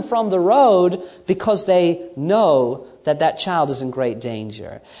pull them from the road because they know that child is in great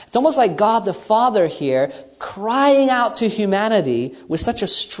danger. It's almost like God the Father here crying out to humanity with such a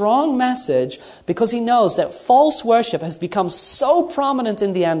strong message because he knows that false worship has become so prominent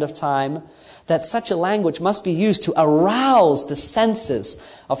in the end of time that such a language must be used to arouse the senses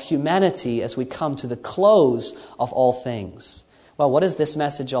of humanity as we come to the close of all things. Well, what is this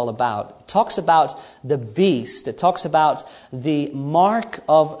message all about? It talks about the beast. It talks about the mark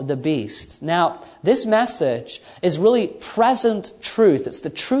of the beast. Now, this message is really present truth. It's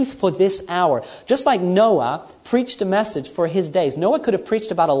the truth for this hour. Just like Noah preached a message for his days. Noah could have preached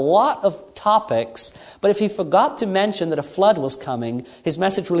about a lot of topics, but if he forgot to mention that a flood was coming, his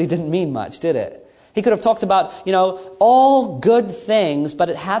message really didn't mean much, did it? He could have talked about, all good things, but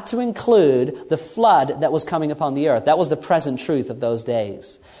it had to include the flood that was coming upon the earth. That was the present truth of those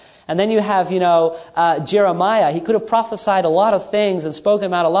days. And then you have, Jeremiah. He could have prophesied a lot of things and spoken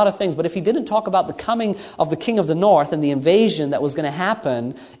about a lot of things, but if he didn't talk about the coming of the king of the north and the invasion that was going to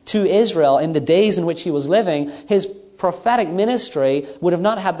happen to Israel in the days in which he was living, his prophetic ministry would have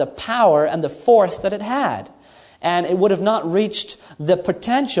not had the power and the force that it had. And it would have not reached the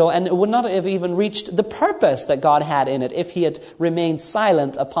potential, and it would not have even reached the purpose that God had in it if he had remained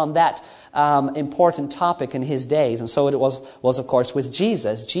silent upon that important topic in his days. And so it was of course with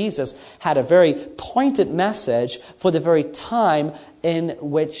Jesus. Jesus had a very pointed message for the very time in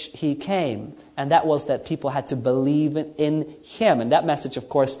which he came. And that was that people had to believe in him. And that message, of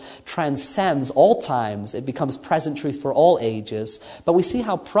course, transcends all times. It becomes present truth for all ages. But we see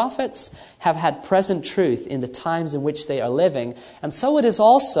how prophets have had present truth in the times in which they are living. And so it is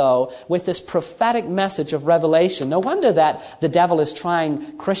also with this prophetic message of Revelation. No wonder that the devil is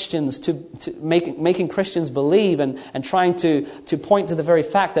trying Christians to making Christians believe and trying to point to the very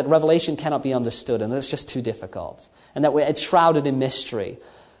fact that Revelation cannot be understood. And it's just too difficult. And that it's shrouded in mystery.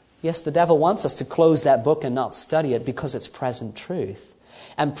 Yes, the devil wants us to close that book and not study it because it's present truth.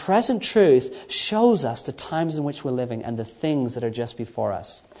 And present truth shows us the times in which we're living and the things that are just before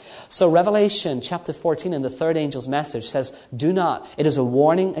us. So Revelation chapter 14 in the third angel's message says, do not. It is a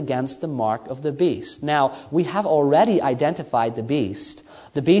warning against the mark of the beast. Now, we have already identified the beast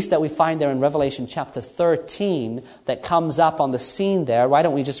that we find there in Revelation chapter 13 that comes up on the scene there. Why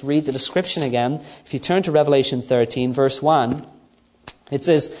don't we just read the description again? If you turn to Revelation 13, verse 1, it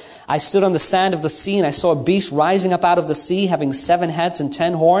says, I stood on the sand of the sea, and I saw a beast rising up out of the sea, having 7 heads and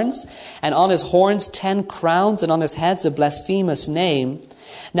 10 horns, and on his horns 10 crowns, and on his heads a blasphemous name.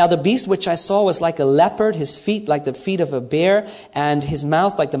 Now the beast which I saw was like a leopard, his feet like the feet of a bear, and his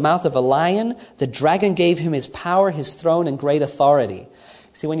mouth like the mouth of a lion. The dragon gave him his power, his throne, and great authority.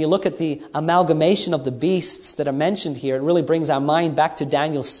 See, when you look at the amalgamation of the beasts that are mentioned here, it really brings our mind back to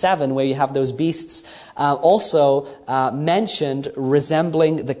Daniel 7, where you have those beasts also mentioned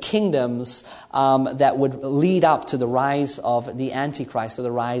resembling the kingdoms that would lead up to the rise of the Antichrist, or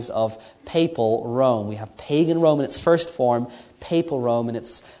the rise of papal Rome. We have pagan Rome in its first form, papal Rome in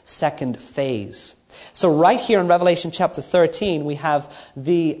its second phase. So right here in Revelation chapter 13, we have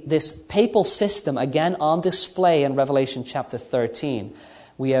this papal system again on display in Revelation chapter 13.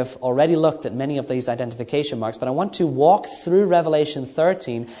 We have already looked at many of these identification marks, but I want to walk through Revelation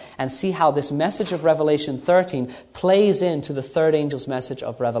 13 and see how this message of Revelation 13 plays into the third angel's message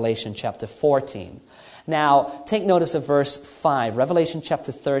of Revelation chapter 14. Now, take notice of verse 5, Revelation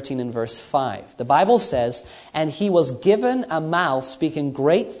chapter 13 and verse 5. The Bible says, and he was given a mouth speaking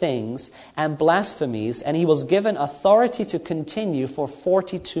great things and blasphemies, and he was given authority to continue for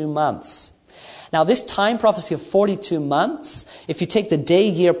 42 months. Now, this time prophecy of 42 months, if you take the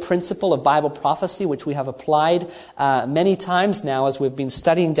day-year principle of Bible prophecy, which we have applied many times now as we've been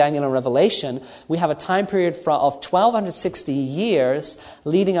studying Daniel and Revelation, we have a time period of 1,260 years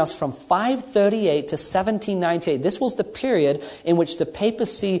leading us from 538 to 1798. This was the period in which the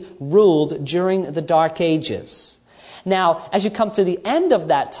papacy ruled during the Dark Ages. Now, as you come to the end of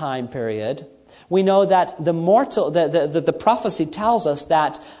that time period, we know that the prophecy tells us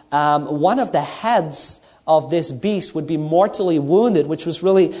that one of the heads of this beast would be mortally wounded, which was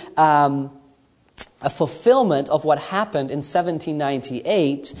really a fulfillment of what happened in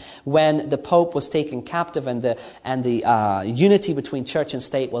 1798 when the Pope was taken captive and the unity between church and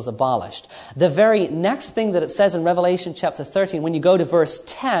state was abolished. The very next thing that it says in Revelation chapter 13, when you go to verse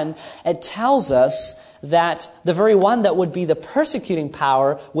 10, it tells us that the very one that would be the persecuting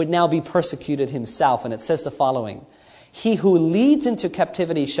power would now be persecuted himself. And it says the following, he who leads into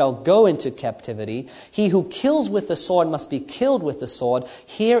captivity shall go into captivity. He who kills with the sword must be killed with the sword.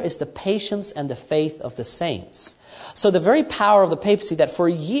 Here is the patience and the faith of the saints. So the very power of the papacy that for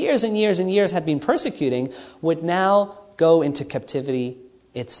years and years and years had been persecuting would now go into captivity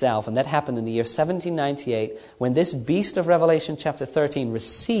itself. And that happened in the year 1798 when this beast of Revelation chapter 13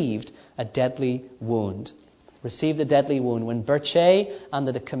 received a deadly wound. When Berche,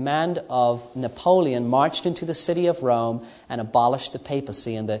 under the command of Napoleon, marched into the city of Rome and abolished the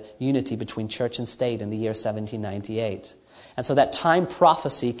papacy and the unity between church and state in the year 1798. And so that time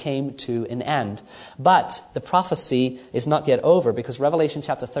prophecy came to an end. But the prophecy is not yet over, because Revelation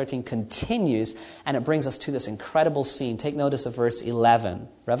chapter 13 continues and it brings us to this incredible scene. Take notice of verse 11.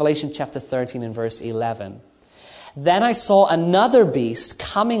 Revelation chapter 13 and verse 11. Then I saw another beast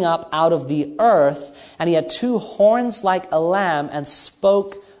coming up out of the earth, and he had 2 horns like a lamb and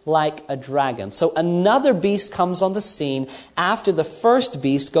spoke like a dragon. So another beast comes on the scene after the first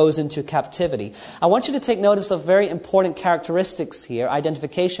beast goes into captivity. I want you to take notice of very important characteristics here,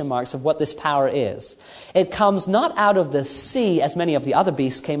 identification marks of what this power is. It comes not out of the sea, as many of the other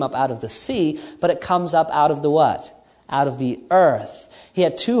beasts came up out of the sea, but it comes up out of the what? Out of the earth. He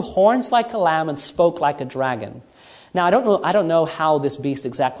had 2 horns like a lamb and spoke like a dragon. Now, I don't know how this beast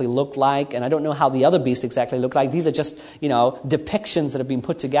exactly looked like, and I don't know how the other beast exactly looked like. These are just, depictions that have been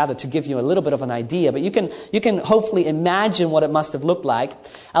put together to give you a little bit of an idea. But you can hopefully imagine what it must have looked like.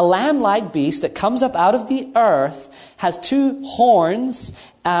 A lamb-like beast that comes up out of the earth, has 2 horns,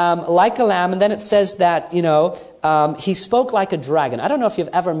 like a lamb, and then it says that, he spoke like a dragon. I don't know if you've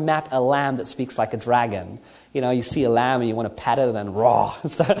ever met a lamb that speaks like a dragon. You see a lamb and you want to pet it and then raw.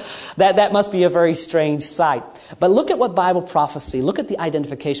 So that must be a very strange sight. But look at what Bible prophecy, look at the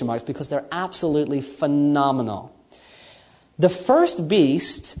identification marks, because they're absolutely phenomenal. The first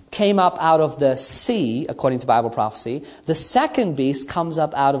beast came up out of the sea, according to Bible prophecy. The second beast comes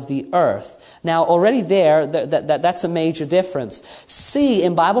up out of the earth. Now, already that's a major difference. C,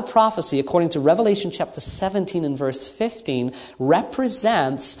 in Bible prophecy, according to Revelation chapter 17 and verse 15,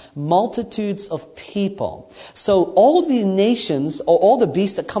 represents multitudes of people. So all the nations, or all the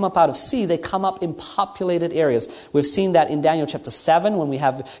beasts that come up out of C, they come up in populated areas. We've seen that in Daniel chapter 7, when we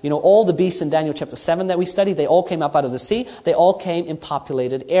have, all the beasts in Daniel chapter 7 that we studied, they all came up out of the sea. They all came in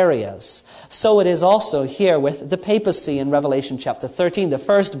populated areas. So it is also here with the papacy in Revelation chapter 13, the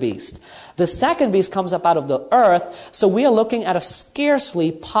first beast. The second beast comes up out of the earth, so we are looking at a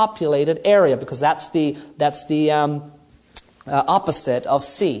scarcely populated area, because that's the opposite of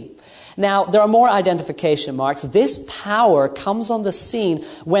C. Now, there are more identification marks. This power comes on the scene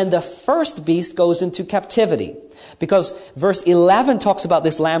when the first beast goes into captivity. Because verse 11 talks about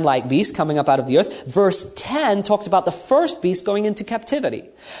this lamb-like beast coming up out of the earth. Verse 10 talks about the first beast going into captivity.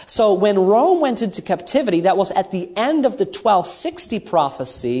 So when Rome went into captivity, that was at the end of the 1260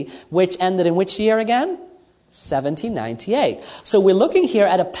 prophecy, which ended in which year again? 1798. So we're looking here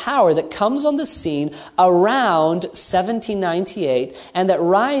at a power that comes on the scene around 1798 and that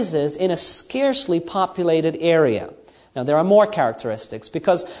rises in a scarcely populated area. Now, there are more characteristics,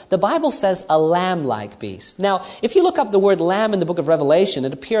 because the Bible says a lamb-like beast. Now, if you look up the word lamb in the book of Revelation,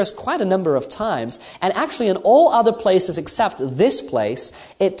 it appears quite a number of times, and actually in all other places except this place,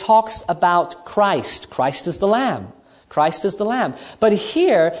 it talks about Christ. Christ is the lamb. Christ is the lamb. But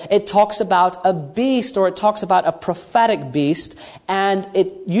here, it talks about a beast, or it talks about a prophetic beast, and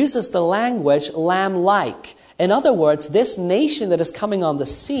it uses the language lamb-like. In other words, this nation that is coming on the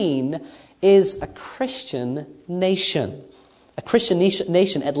scene is a Christian nation. A Christian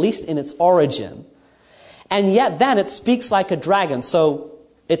nation, at least in its origin. And yet then it speaks like a dragon. So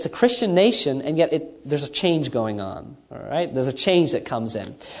it's a Christian nation, and yet there's a change going on. All right? There's a change that comes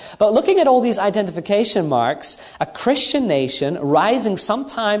in. But looking at all these identification marks, a Christian nation rising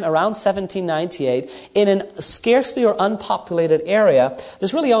sometime around 1798 in a scarcely or unpopulated area,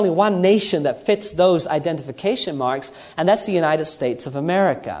 there's really only one nation that fits those identification marks, and that's the United States of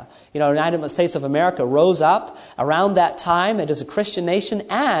America. The United States of America rose up around that time. It is a Christian nation,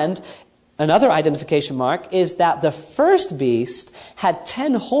 and another identification mark is that the first beast had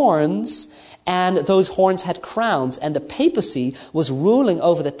 10 horns, and those horns had crowns, and the papacy was ruling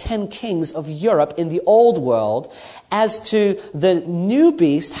over the 10 kings of Europe in the old world. As to the new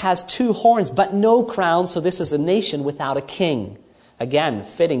beast, has 2 horns but no crowns, so this is a nation without a king. Again,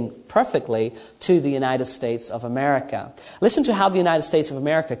 fitting perfectly to the United States of America. Listen to how the United States of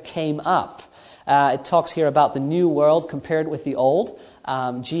America came up. It talks here about the new world compared with the old.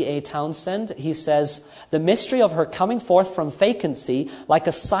 G.A. Townsend, he says, "The mystery of her coming forth from vacancy, like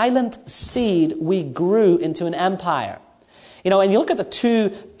a silent seed, we grew into an empire." And you look at the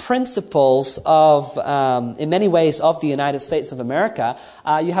two principles of, in many ways, of the United States of America.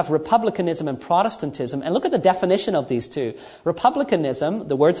 You have republicanism and Protestantism. And look at the definition of these two. Republicanism,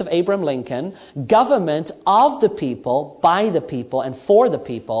 the words of Abraham Lincoln, government of the people, by the people, and for the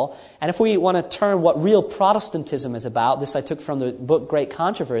people. And if we want to turn what real Protestantism is about, this I took from the book Great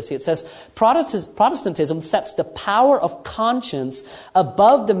Controversy, it says, Protestantism sets the power of conscience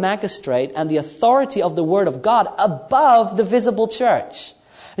above the magistrate and the authority of the Word of God above the visible church.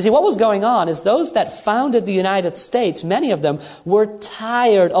 You see, what was going on is those that founded the United States, many of them were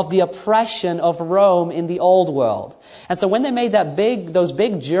tired of the oppression of Rome in the old world. And so when they made those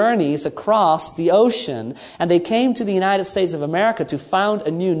big journeys across the ocean, and they came to the United States of America to found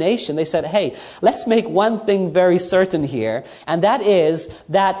a new nation, they said, hey, let's make one thing very certain here, and that is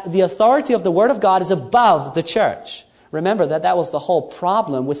that the authority of the Word of God is above the church. Remember that was the whole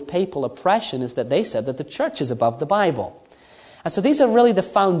problem with papal oppression, is that they said that the church is above the Bible. And so these are really the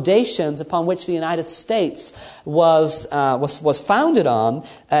foundations upon which the United States was founded on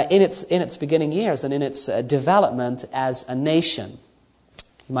in its beginning years and in its development as a nation.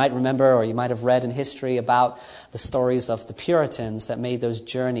 You might remember, or you might have read in history about the stories of the Puritans that made those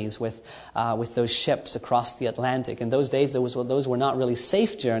journeys with those ships across the Atlantic. In those days, those were not really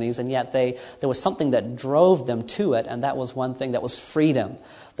safe journeys, and yet there was something that drove them to it, and that was one thing, that was freedom.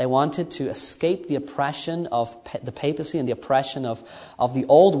 They wanted to escape the oppression of the papacy and the oppression of the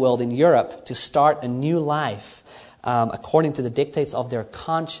old world in Europe, to start a new life according to the dictates of their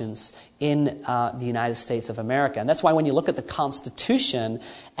conscience in the United States of America. And that's why when you look at the Constitution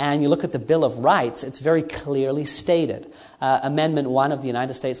and you look at the Bill of Rights, it's very clearly stated. Amendment 1 of the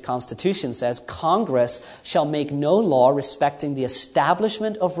United States Constitution says, Congress shall make no law respecting the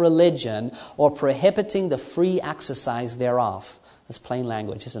establishment of religion or prohibiting the free exercise thereof. That's plain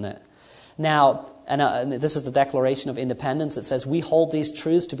language, isn't it? Now, and this is the Declaration of Independence. It says, we hold these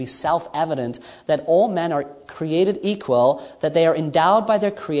truths to be self-evident, that all men are created equal, that they are endowed by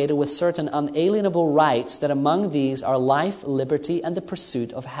their Creator with certain unalienable rights, that among these are life, liberty, and the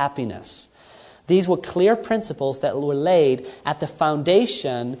pursuit of happiness. These were clear principles that were laid at the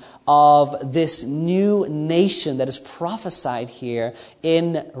foundation of this new nation that is prophesied here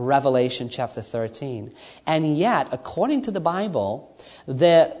in Revelation chapter 13. And yet, according to the Bible,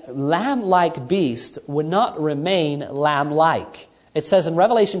 the lamb-like beast would not remain lamb-like. It says in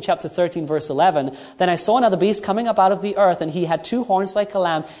Revelation chapter 13, verse 11, then I saw another beast coming up out of the earth, and he had 2 horns like a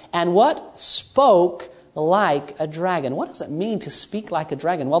lamb, and what? Spoke like a dragon. What does it mean to speak like a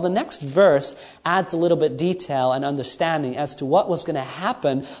dragon? Well, the next verse adds a little bit detail and understanding as to what was going to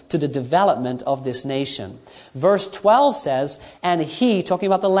happen to the development of this nation. Verse 12 says, and he, talking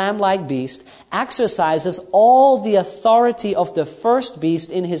about the lamb-like beast, exercises all the authority of the first beast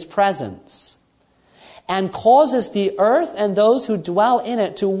in his presence, and causes the earth and those who dwell in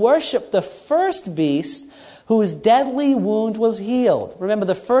it to worship the first beast whose deadly wound was healed. Remember,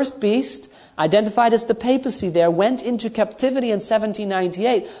 the first beast, identified as the papacy there, went into captivity in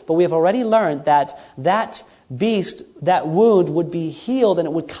 1798, but we have already learned that that beast, that wound would be healed, and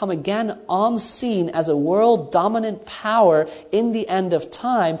it would come again on scene as a world dominant power in the end of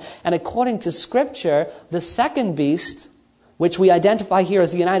time. And according to Scripture, the second beast, which we identify here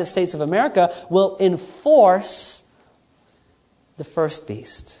as the United States of America, will enforce the first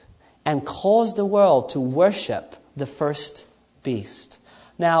beast and cause the world to worship the first beast.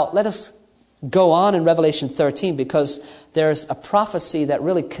 Now, let us go on in Revelation 13, because there's a prophecy that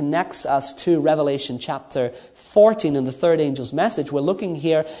really connects us to Revelation chapter 14 in the third angel's message. We're looking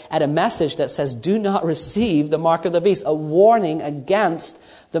here at a message that says, do not receive the mark of the beast, a warning against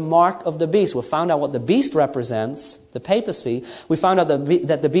the mark of the beast. We found out what the beast represents, the papacy. We found out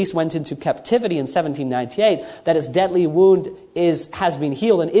that the beast went into captivity in 1798, that its deadly wound has been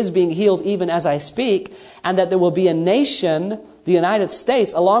healed and is being healed even as I speak, and that there will be a nation, the United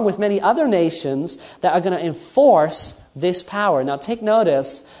States, along with many other nations, that are going to enforce this power. Now take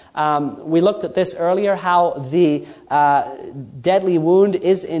notice, we looked at this earlier, how the deadly wound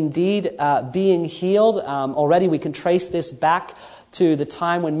is indeed being healed. Already we can trace this back to the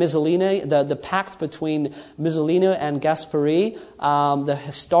time when Mussolini, the pact between Mussolini and Gasperi, the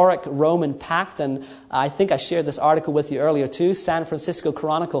historic Roman pact, and I think I shared this article with you earlier too, San Francisco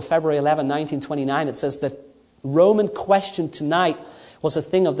Chronicle, February 11, 1929, it says the Roman question tonight was a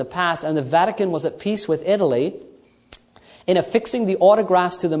thing of the past, and the Vatican was at peace with Italy in affixing the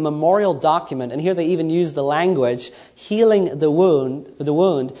autographs to the memorial document, and here they even use the language, healing the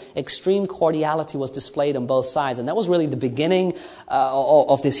wound, extreme cordiality was displayed on both sides. And that was really the beginning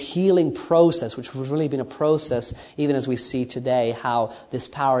of this healing process, which has really been a process, even as we see today, how this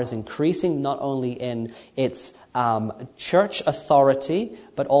power is increasing, not only in its church authority,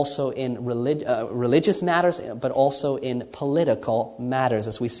 but also in religious matters, but also in political matters,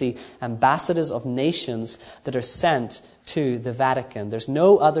 as we see ambassadors of nations that are sent to the Vatican. There's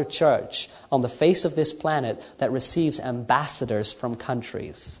no other church on the face of this planet that receives ambassadors from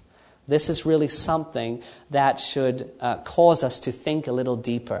countries. This is really something that should cause us to think a little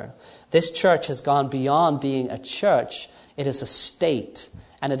deeper. This church has gone beyond being a church. It is a state.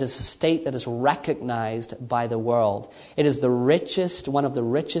 And it is a state that is recognized by the world. It is the richest, one of the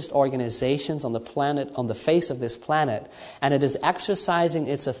richest organizations on the planet, on the face of this planet. And it is exercising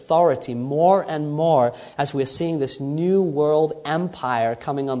its authority more and more as we're seeing this new world empire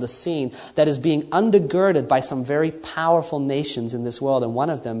coming on the scene that is being undergirded by some very powerful nations in this world, and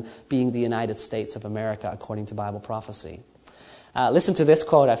one of them being the United States of America, according to Bible prophecy. Listen to this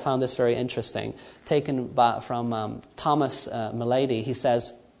quote. I found this very interesting, taken from Thomas Milady. He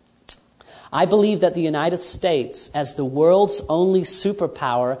says, I believe that the United States, as the world's only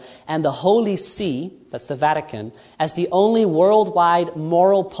superpower, and the Holy See, that's the Vatican, as the only worldwide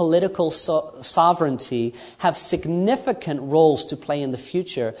moral political sovereignty, have significant roles to play in the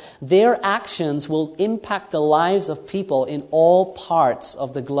future. Their actions will impact the lives of people in all parts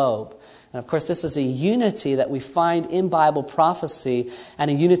of the globe. And of course, this is a unity that we find in Bible prophecy,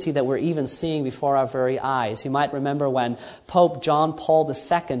 and a unity that we're even seeing before our very eyes. You might remember when Pope John Paul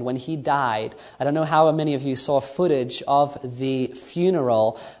II, when he died, I don't know how many of you saw footage of the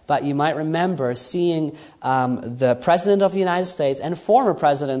funeral, but you might remember seeing the President of the United States and former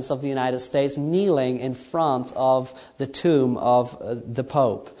presidents of the United States kneeling in front of the tomb of the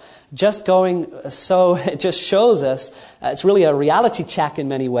Pope. It just shows us, it's really a reality check in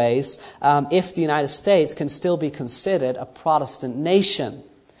many ways, if the United States can still be considered a Protestant nation.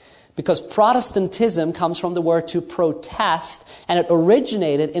 Because Protestantism comes from the word to protest, and it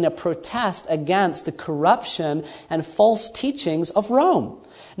originated in a protest against the corruption and false teachings of Rome.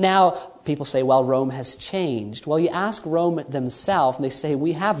 Now, people say, well, Rome has changed. Well, you ask Rome themselves, and they say,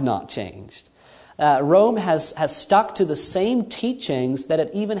 we have not changed. Rome has stuck to the same teachings that it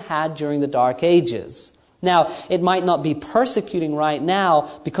even had during the Dark Ages. Now, it might not be persecuting right now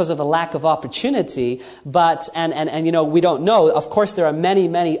because of a lack of opportunity, but, and you know, we don't know. Of course, there are many,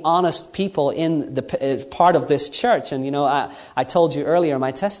 many honest people in the part of this church. And, you know, I told you earlier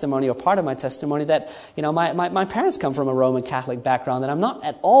my testimony, or part of my testimony, that, you know, my parents come from a Roman Catholic background, and I'm not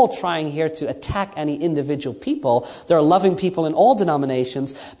at all trying here to attack any individual people. There are loving people in all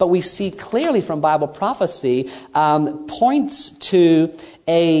denominations, but we see clearly from Bible prophecy points to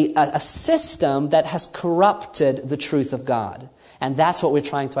a system that has corrupted the truth of God. And that's what we're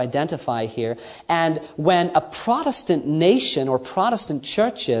trying to identify here. And when a Protestant nation or Protestant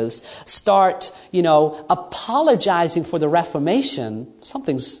churches start, you know, apologizing for the Reformation,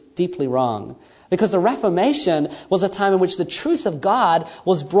 something's deeply wrong. Because the Reformation was a time in which the truth of God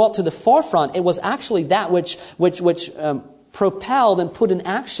was brought to the forefront. It was actually that which propelled and put in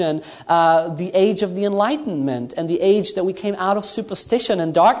action the age of the Enlightenment and the age that we came out of superstition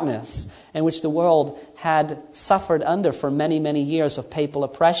and darkness, in which the world had suffered under for many, many years of papal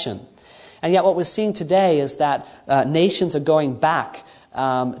oppression. And yet what we're seeing today is that nations are going back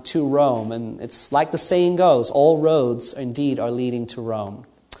to Rome. And it's like the saying goes, all roads indeed are leading to Rome.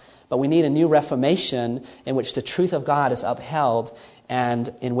 But we need a new Reformation in which the truth of God is upheld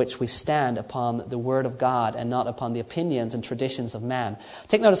and in which we stand upon the Word of God and not upon the opinions and traditions of man.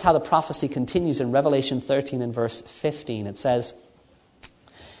 Take notice how the prophecy continues in Revelation 13 and verse 15. It says,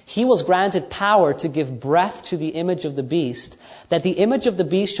 "He was granted power to give breath to the image of the beast, that the image of the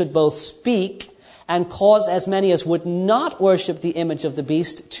beast should both speak and cause as many as would not worship the image of the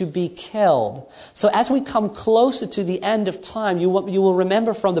beast to be killed." So as we come closer to the end of time, you will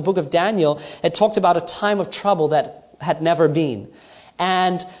remember from the book of Daniel, it talked about a time of trouble that had never been.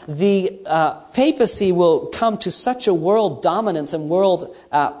 And the papacy will come to such a world dominance and world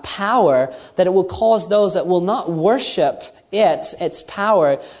power that it will cause those that will not worship its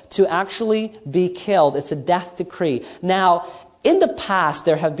power, to actually be killed. It's a death decree. Now, in the past,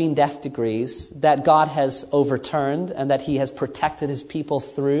 there have been death decrees that God has overturned and that He has protected His people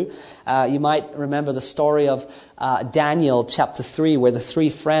through. You might remember the story of Daniel chapter 3, where the three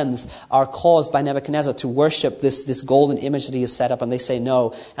friends are caused by Nebuchadnezzar to worship this golden image that he has set up, and they say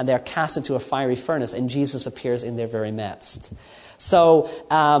no, and they're cast into a fiery furnace, and Jesus appears in their very midst. So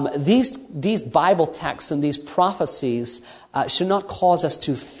these Bible texts and these prophecies should not cause us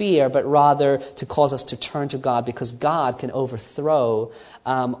to fear, but rather to cause us to turn to God, because God can overthrow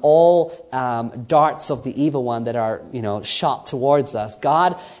all darts of the evil one that are, shot towards us.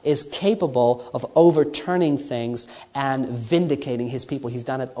 God is capable of overturning things and vindicating His people. He's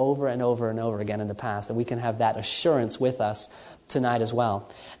done it over and over and over again in the past, and we can have that assurance with us tonight as well.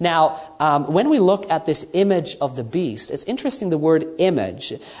 Now, when we look at this image of the beast, it's interesting, the word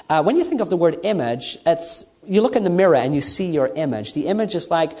image. When you think of the word image, you look in the mirror and you see your image. The image is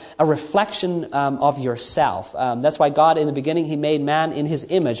like a reflection of yourself. That's why God, in the beginning, He made man in His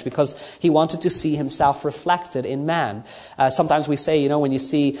image, because He wanted to see Himself reflected in man. Sometimes we say, when you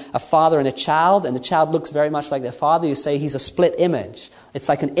see a father and a child looks very much like their father, you say he's a split image. It's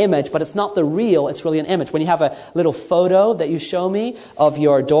like an image, but it's not the real, it's really an image. When you have a little photo that you show me of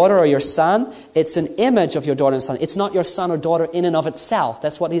your daughter or your son, it's an image of your daughter and son. It's not your son or daughter in and of itself.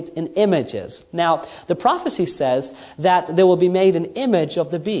 That's what an image is. Now, the prophecy says that there will be made an image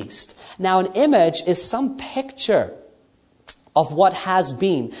of the beast. Now, an image is some picture of what has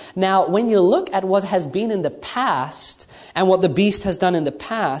been. Now, when you look at what has been in the past and what the beast has done in the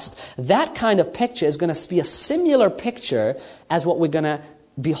past, that kind of picture is going to be a similar picture as what we're going to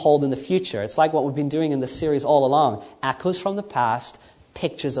behold in the future. It's like what we've been doing in the series all along. Echoes from the past,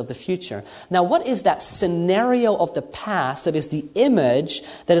 pictures of the future. Now, what is that scenario of the past that is the image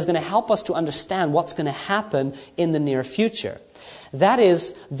that is going to help us to understand what's going to happen in the near future? That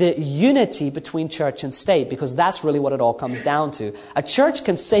is the unity between church and state, because that's really what it all comes down to. A church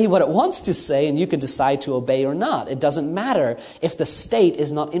can say what it wants to say, and you can decide to obey or not. It doesn't matter if the state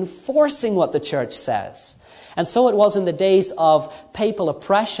is not enforcing what the church says. And so it was in the days of papal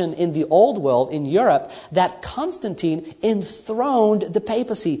oppression in the old world, in Europe, that Constantine enthroned the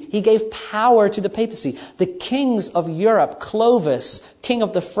papacy. He gave power to the papacy. The kings of Europe, Clovis, king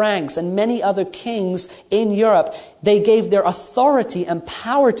of the Franks, and many other kings in Europe, they gave their authority and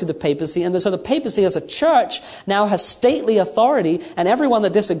power to the papacy. And so the papacy as a church now has stately authority, and everyone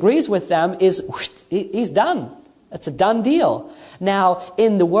that disagrees with them he's done. It's a done deal. Now,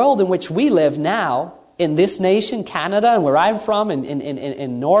 in the world in which we live now, in this nation, Canada, and where I'm from,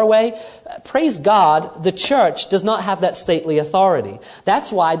 in Norway, praise God, the church does not have that stately authority.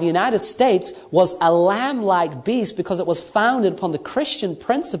 That's why the United States was a lamb-like beast, because it was founded upon the Christian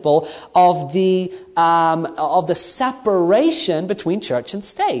principle of the separation between church and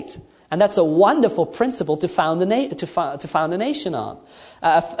state. And that's a wonderful principle to found a nation on.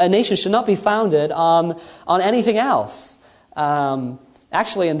 A nation should not be founded on anything else.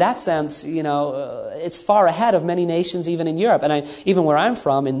 Actually, in that sense, it's far ahead of many nations, even in Europe. And even where I'm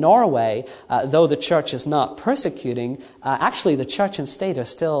from, in Norway, though the church is not persecuting, actually the church and state are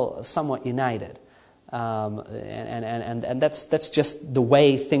still somewhat united. And that's just the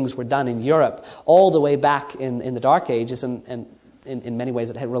way things were done in Europe, all the way back in the Dark Ages. And in many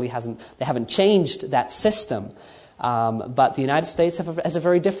ways, they haven't changed that system. But the United States has a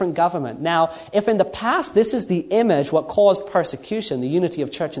very different government. Now, if in the past this is the image, what caused persecution, the unity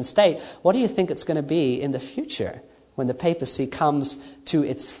of church and state, what do you think it's going to be in the future when the papacy comes to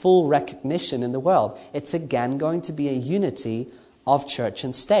its full recognition in the world? It's again going to be a unity of church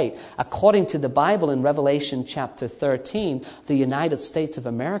and state. According to the Bible in Revelation chapter 13, the United States of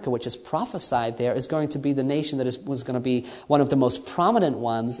America, which is prophesied there, is going to be the nation that was going to be one of the most prominent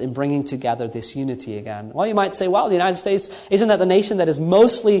ones in bringing together this unity again. Well, you might say, well, the United States, isn't that the nation that is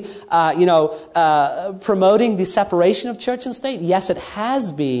mostly, promoting the separation of church and state? Yes, it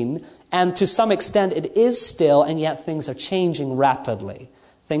has been, and to some extent it is still, and yet things are changing rapidly.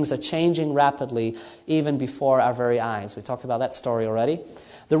 Things are changing rapidly, even before our very eyes. We talked about that story already.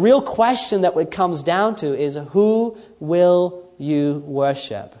 The real question that it comes down to is, who will you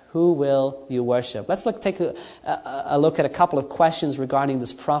worship? Who will you worship? Let's take a look at a couple of questions regarding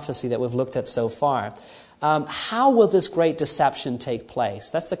this prophecy that we've looked at so far. How will this great deception take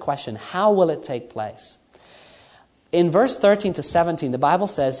place? That's the question. How will it take place? In verse 13 to 17, the Bible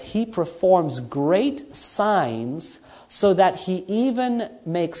says, He performs great signs, so that He even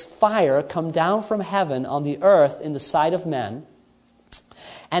makes fire come down from heaven on the earth in the sight of men.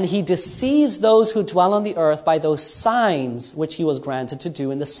 And He deceives those who dwell on the earth by those signs which He was granted to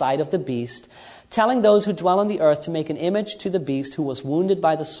do in the sight of the beast, telling those who dwell on the earth to make an image to the beast who was wounded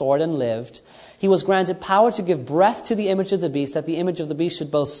by the sword and lived. He was granted power to give breath to the image of the beast, that the image of the beast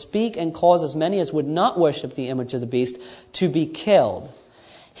should both speak and cause as many as would not worship the image of the beast to be killed.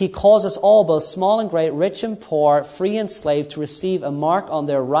 He causes all, both small and great, rich and poor, free and slave, to receive a mark on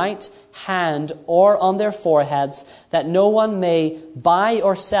their right hand or on their foreheads, that no one may buy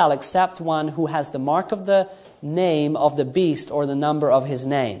or sell except one who has the mark of the name of the beast or the number of his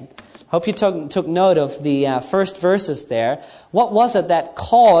name. Hope you took note of the first verses there. What was it that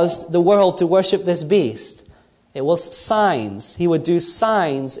caused the world to worship this beast? It was signs. He would do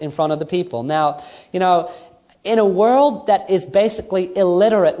signs in front of the people. Now, in a world that is basically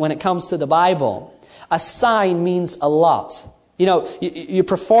illiterate when it comes to the Bible, a sign means a lot. You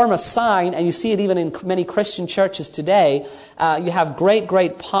perform a sign, and you see it even in many Christian churches today. You have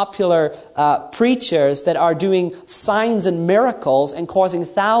great popular preachers that are doing signs and miracles and causing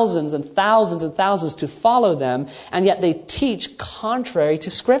thousands and thousands and thousands to follow them, and yet they teach contrary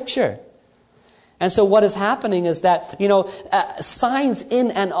to Scripture. And so what is happening is that, signs in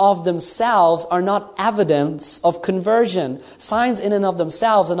and of themselves are not evidence of conversion. Signs in and of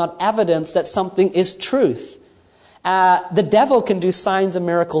themselves are not evidence that something is truth. The devil can do signs and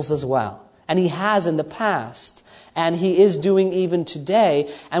miracles as well. And he has in the past. And he is doing even today.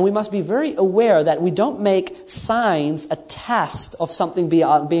 And we must be very aware that we don't make signs a test of something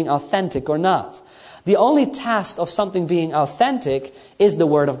being authentic or not. The only test of something being authentic is the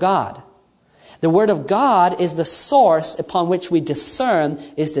Word of God. The Word of God is the source upon which we discern,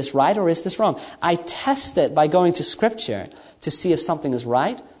 is this right or is this wrong? I test it by going to Scripture to see if something is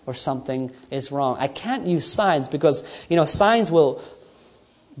right or something is wrong. I can't use signs because, signs will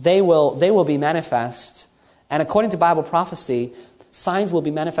be manifest. And according to Bible prophecy, signs will be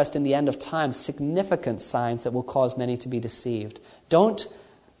manifest in the end of time, significant signs that will cause many to be deceived. Don't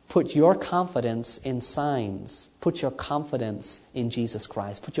put your confidence in signs. Put your confidence in Jesus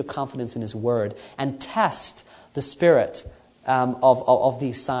Christ. Put your confidence in His Word and test the spirit of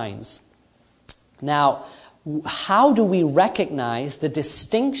these signs. Now, how do we recognize the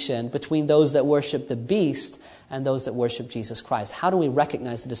distinction between those that worship the beast and those that worship Jesus Christ. How do we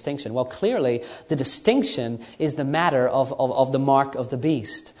recognize the distinction? Well, clearly, the distinction is the matter of the mark of the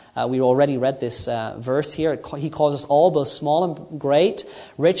beast. We already read this verse here. He calls us all, both small and great,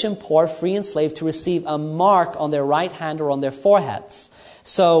 rich and poor, free and slave, to receive a mark on their right hand or on their foreheads.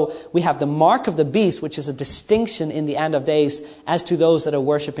 So we have the mark of the beast, which is a distinction in the end of days as to those that are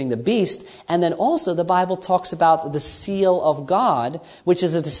worshiping the beast. And then also the Bible talks about the seal of God, which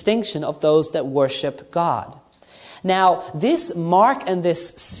is a distinction of those that worship God. Now, this mark and this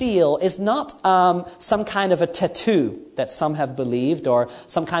seal is not some kind of a tattoo that some have believed, or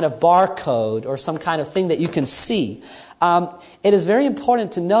some kind of barcode, or some kind of thing that you can see. It is very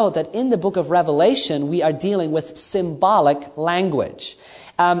important to know that in the book of Revelation, we are dealing with symbolic language.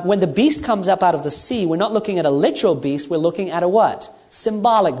 When the beast comes up out of the sea, we're not looking at a literal beast, we're looking at a what?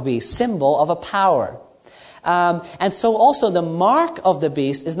 Symbolic beast, symbol of a power. And so also the mark of the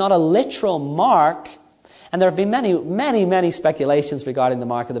beast is not a literal mark. And there have been many speculations regarding the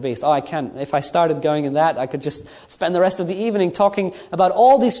mark of the beast. If I started going in that, I could just spend the rest of the evening talking about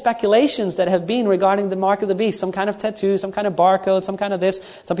all these speculations that have been regarding the mark of the beast. Some kind of tattoo, some kind of barcode, some kind of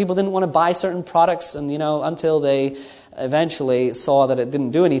this. Some people didn't want to buy certain products, and until they eventually saw that it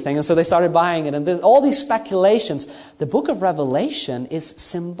didn't do anything, and so they started buying it. And there's all these speculations. The book of Revelation is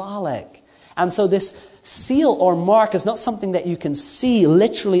symbolic. And so this seal or mark is not something that you can see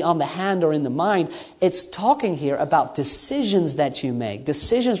literally on the hand or in the mind. It's talking here about decisions that you make,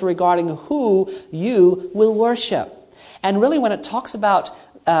 decisions regarding who you will worship. And really when it talks about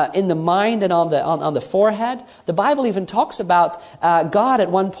in the mind and on the forehead, the Bible even talks about God at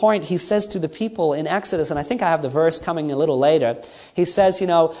one point. He says to the people in Exodus, and I think I have the verse coming a little later, he says,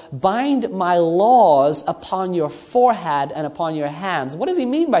 bind my laws upon your forehead and upon your hands. What does he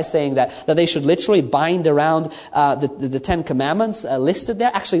mean by saying that? That they should literally bind around the Ten Commandments listed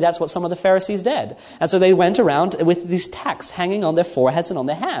there? Actually, that's what some of the Pharisees did. And so they went around with these texts hanging on their foreheads and on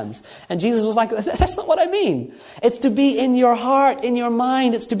their hands. And Jesus was like, that's not what I mean. It's to be in your heart, in your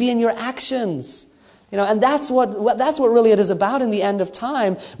mind. It's to be in your actions. And that's what really it is about in the end of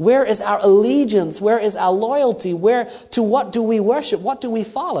time. Where is our allegiance? Where is our loyalty? To what do we worship? What do we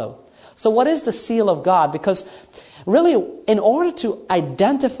follow? So what is the seal of God? Because really, in order to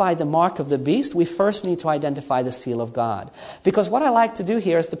identify the mark of the beast, we first need to identify the seal of God. Because what I like to do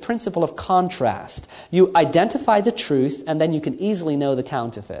here is the principle of contrast. You identify the truth, and then you can easily know the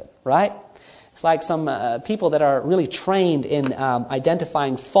counterfeit, right? It's like some people that are really trained in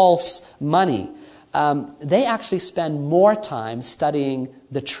identifying false money. They actually spend more time studying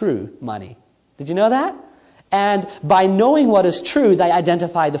the true money. Did you know that? And by knowing what is true, they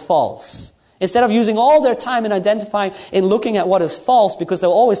identify the false. Instead of using all their time in looking at what is false, because they'll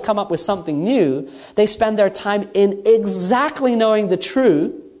always come up with something new, they spend their time in exactly knowing the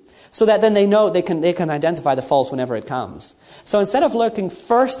true, so that then they know they can identify the false whenever it comes. So instead of looking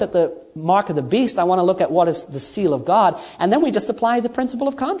first at the mark of the beast, I want to look at what is the seal of God, and then we just apply the principle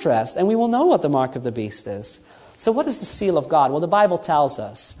of contrast, and we will know what the mark of the beast is. So what is the seal of God? Well, the Bible tells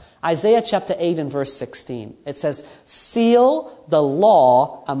us. Isaiah chapter 8 and verse 16. It says, seal the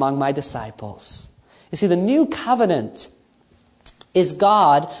law among my disciples. You see, the new covenant is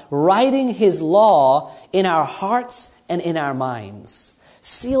God writing His law in our hearts and in our minds.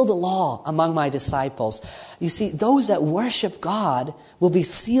 Seal the law among my disciples. You see, those that worship God will be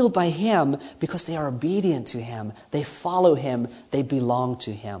sealed by Him because they are obedient to Him. They follow Him. They belong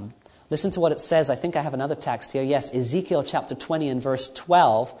to Him. Listen to what it says. I think I have another text here. Yes, Ezekiel chapter 20 and verse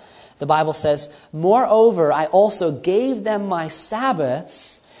 12. The Bible says, moreover, I also gave them my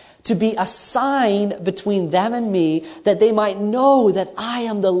Sabbaths to be a sign between them and me, that they might know that I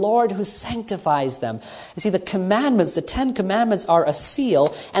am the Lord who sanctifies them. You see, the commandments, the 10 commandments are a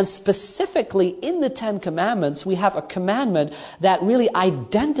seal, and specifically in the 10 commandments, we have a commandment that really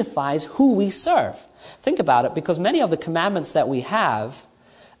identifies who we serve. Think about it, because many of the commandments that we have,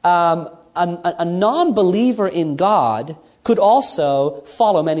 a non-believer in God could also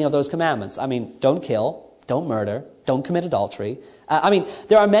follow many of those commandments. I mean, don't kill, don't murder, don't commit adultery.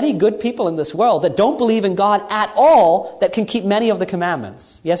 There are many good people in this world that don't believe in God at all that can keep many of the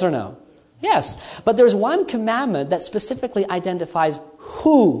commandments. Yes or no? Yes. But there's one commandment that specifically identifies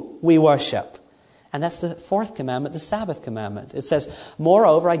who we worship. And that's the fourth commandment, the Sabbath commandment. It says,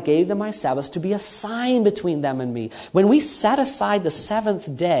 moreover, I gave them my Sabbaths to be a sign between them and me. When we set aside the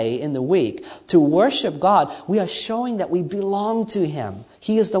seventh day in the week to worship God, we are showing that we belong to Him.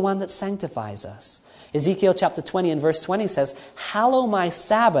 He is the one that sanctifies us. Ezekiel chapter 20 and verse 20 says, hallow my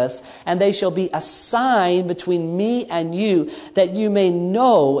Sabbaths, and they shall be a sign between me and you, that you may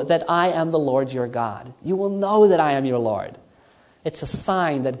know that I am the Lord your God. You will know that I am your Lord. It's a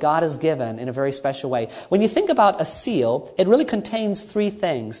sign that God has given in a very special way. When you think about a seal, it really contains three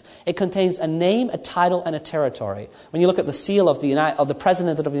things. It contains a name, a title, and a territory. When you look at the seal of the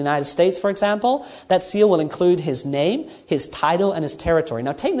President of the United States, for example, that seal will include his name, his title, and his territory.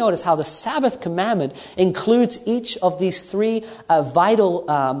 Now take notice how the Sabbath commandment includes each of these three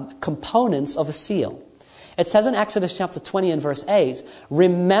vital components of a seal. It says in Exodus chapter 20 and verse 8,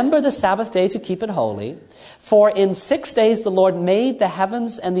 "Remember the Sabbath day to keep it holy. For in 6 days the Lord made the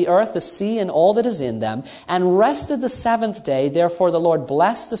heavens and the earth, the sea, and all that is in them, and rested the seventh day. Therefore the Lord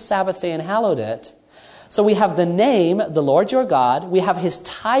blessed the Sabbath day and hallowed it." So we have the name, the Lord your God. We have his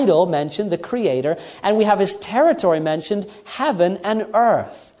title mentioned, the Creator. And we have his territory mentioned, heaven and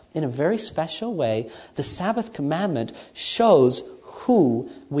earth. In a very special way, the Sabbath commandment shows who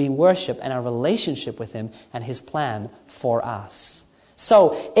we worship and our relationship with him and his plan for us.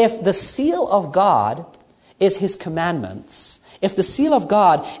 So if the seal of God is his commandments, if the seal of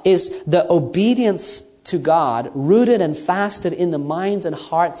God is the obedience to God rooted and fasted in the minds and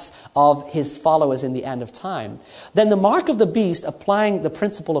hearts of his followers in the end of time, then the mark of the beast, applying the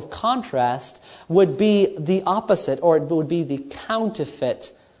principle of contrast, would be the opposite, or it would be the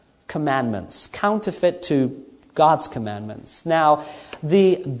counterfeit commandments, counterfeit to God's commandments. Now,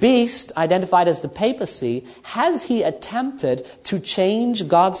 the beast, identified as the papacy, has he attempted to change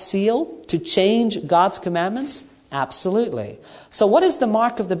God's seal, to change God's commandments? Absolutely. So what is the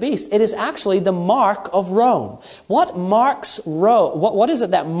mark of the beast? It is actually the mark of Rome. What marks Rome? What is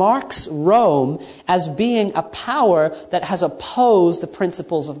it that marks Rome as being a power that has opposed the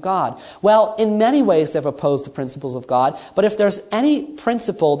principles of God? Well, in many ways they've opposed the principles of God, but if there's any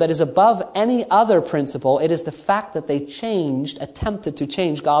principle that is above any other principle, it is the fact that they attempted to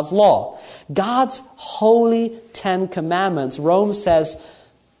change God's law. God's holy 10 commandments, Rome says,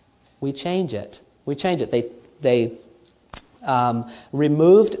 we change it. We change it. They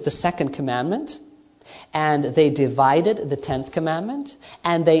removed the second commandment, and they divided the 10th commandment,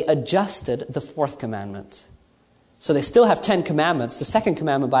 and they adjusted the 4th commandment. So they still have 10 commandments. The second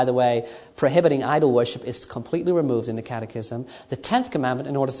commandment, by the way, prohibiting idol worship, is completely removed in the Catechism. The 10th commandment,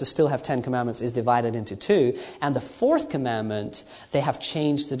 in order to still have 10 commandments, is divided into 2. And the 4th commandment, they have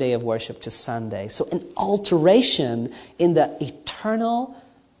changed the day of worship to Sunday. So an alteration in the eternal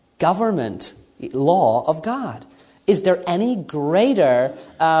government law of God. Is there any greater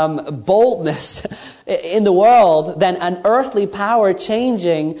boldness in the world than an earthly power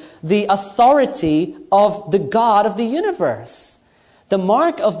changing the authority of the God of the universe? The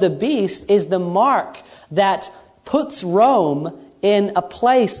mark of the beast is the mark that puts Rome in a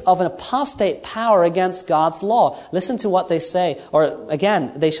place of an apostate power against God's law. Listen to what they say. Or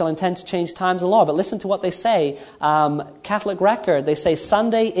again, they shall intend to change times and law. But listen to what they say. Catholic Record, they say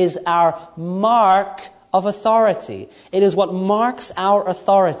Sunday is our mark of authority. It is what marks our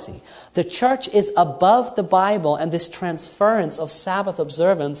authority. The church is above the Bible, and this transference of Sabbath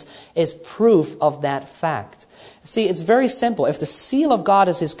observance is proof of that fact. See, it's very simple. If the seal of God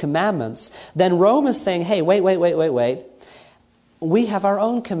is his commandments, then Rome is saying, hey, wait. We have our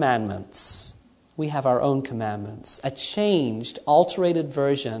own commandments. We have our own commandments. A changed, alterated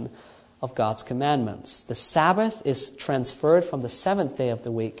version of God's commandments. The Sabbath is transferred from the 7th day of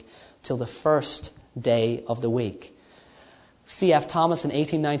the week till the first day of the week. C.F. Thomas in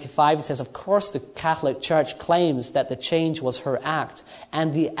 1895, he says, of course the Catholic Church claims that the change was her act,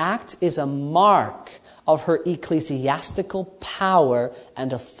 and the act is a mark of her ecclesiastical power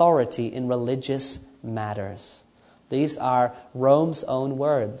and authority in religious matters. These are Rome's own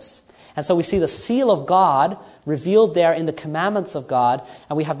words. And so we see the seal of God revealed there in the commandments of God,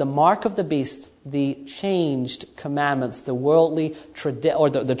 and we have the mark of the beast, the changed commandments, the worldly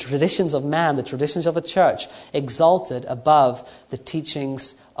the traditions of man, the traditions of the church, exalted above the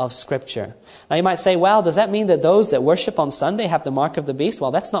teachings of Scripture. Now you might say, well, does that mean that those that worship on Sunday have the mark of the beast?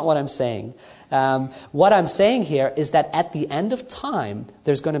 Well, that's not what I'm saying. What I'm saying here is that at the end of time,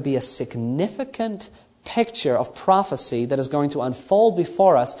 there's going to be a significant picture of prophecy that is going to unfold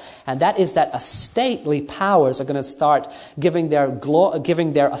before us, and that is that stately powers are going to start giving their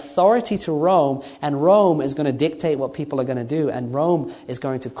authority to Rome, and Rome is going to dictate what people are going to do, and Rome is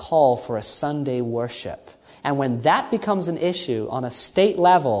going to call for a Sunday worship. And when that becomes an issue on a state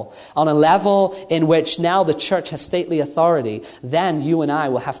level, on a level in which now the church has stately authority, then you and I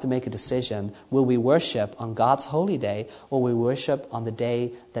will have to make a decision. Will we worship on God's holy day, or will we worship on the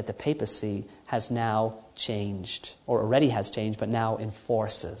day that the papacy has now changed, or already has changed, but now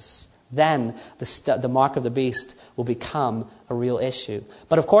enforces? Then the mark of the beast will become a real issue.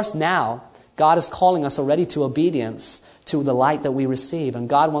 But of course now, God is calling us already to obedience to the light that we receive. And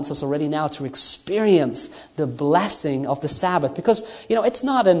God wants us already now to experience the blessing of the Sabbath. Because, it's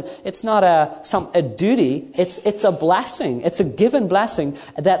not a duty. It's a blessing. It's a given blessing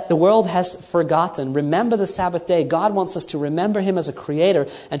that the world has forgotten. Remember the Sabbath day. God wants us to remember Him as a creator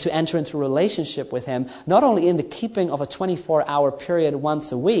and to enter into a relationship with Him, not only in the keeping of a 24-hour period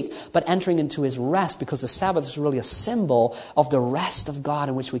once a week, but entering into His rest, because the Sabbath is really a symbol of the rest of God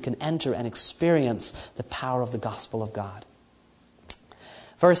in which we can enter and experience the power of the gospel of God.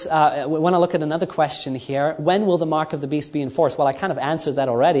 We want to look at another question here. When will the mark of the beast be enforced? Well, I kind of answered that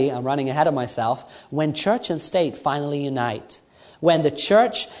already. I'm running ahead of myself. When church and state finally unite. When the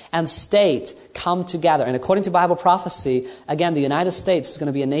church and state come together. And according to Bible prophecy, again, the United States is going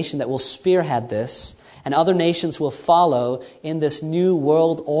to be a nation that will spearhead this. And other nations will follow in this new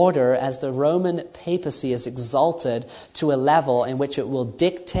world order as the Roman papacy is exalted to a level in which it will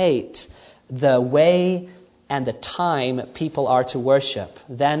dictate the way and the time people are to worship.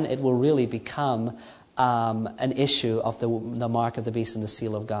 Then it will really become an issue of the mark of the beast and the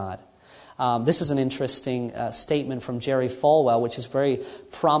seal of God. This is an interesting statement from Jerry Falwell, which is very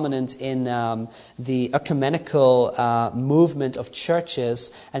prominent in the ecumenical movement of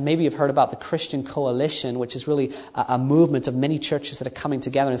churches. And maybe you've heard about the Christian Coalition, which is really a movement of many churches that are coming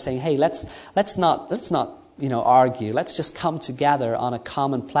together and saying, hey, let's not argue. Let's just come together on a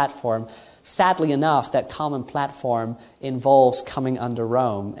common platform. Sadly enough, that common platform involves coming under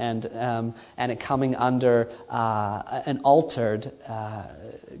Rome and it coming under an altered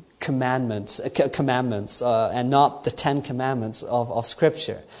commandments and not the 10 commandments of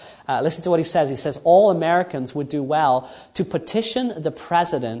Scripture. Listen to what he says. He says, all Americans would do well to petition the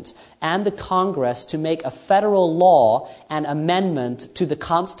President and the Congress to make a federal law and amendment to the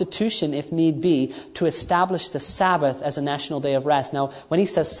Constitution, if need be, to establish the Sabbath as a national day of rest. Now, when he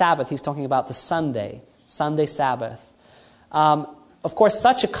says Sabbath, he's talking about the Sunday Sabbath. Of course,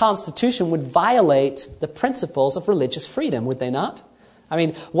 such a constitution would violate the principles of religious freedom, would they not? I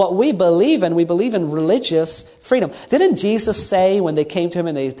mean, what we believe in religious freedom. Didn't Jesus say when they came to him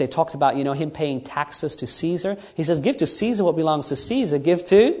and they talked about, him paying taxes to Caesar? He says, give to Caesar what belongs to Caesar. Give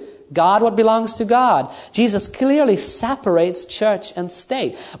to God what belongs to God. Jesus clearly separates church and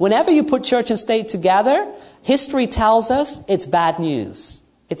state. Whenever you put church and state together, history tells us it's bad news.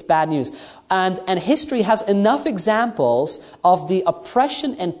 It's bad news. And history has enough examples of the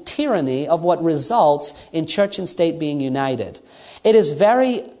oppression and tyranny of what results in church and state being united. It is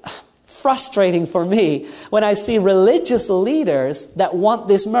very frustrating for me when I see religious leaders that want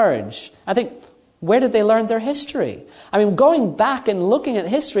this merge. I think, where did they learn their history? I mean, going back and looking at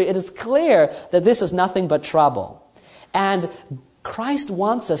history, it is clear that this is nothing but trouble. And Christ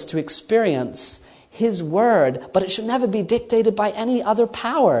wants us to experience His Word, but it should never be dictated by any other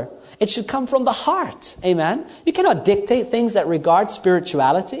power. It should come from the heart. Amen? You cannot dictate things that regard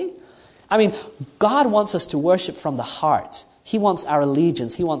spirituality. I mean, God wants us to worship from the heart. He wants our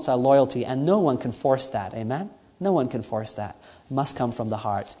allegiance. He wants our loyalty. And no one can force that. Amen? No one can force that. It must come from the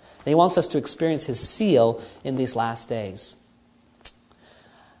heart. And He wants us to experience His seal in these last days.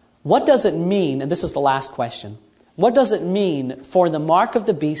 What does it mean, and this is the last question, what does it mean for the mark of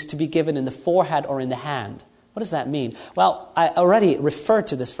the beast to be given in the forehead or in the hand? What does that mean? Well, I already referred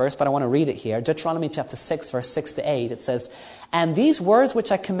to this verse, but I want to read it here. Deuteronomy chapter 6, verse 6 to 8. It says, and these words which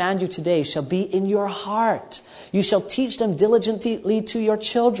I command you today shall be in your heart. You shall teach them diligently to your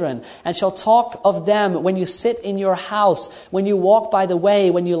children, and shall talk of them when you sit in your house, when you walk by the way,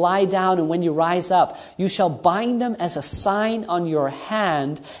 when you lie down, and when you rise up. You shall bind them as a sign on your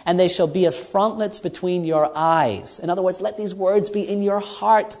hand, and they shall be as frontlets between your eyes. In other words, let these words be in your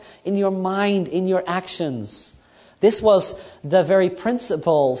heart, in your mind, in your actions. This was the very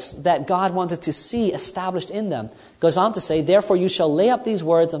principles that God wanted to see established in them. It goes on to say, therefore you shall lay up these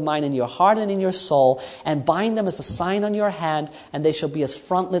words of mine in your heart and in your soul, and bind them as a sign on your hand, and they shall be as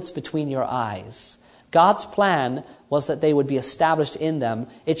frontlets between your eyes. God's plan was that they would be established in them.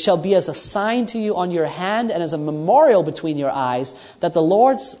 It shall be as a sign to you on your hand and as a memorial between your eyes, that the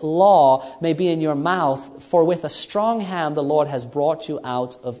Lord's law may be in your mouth, for with a strong hand the Lord has brought you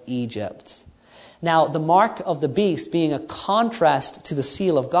out of Egypt. Now, the mark of the beast, being a contrast to the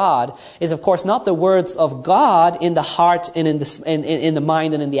seal of God, is of course not the words of God in the heart and in the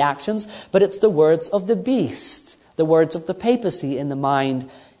mind and in the actions, but it's the words of the beast, the words of the papacy in the mind,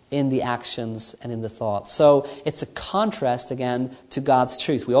 in the actions, and in the thoughts. So it's a contrast again to God's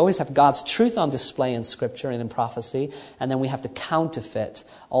truth. We always have God's truth on display in Scripture and in prophecy, and then we have the counterfeit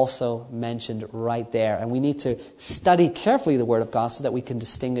also mentioned right there. And we need to study carefully the Word of God so that we can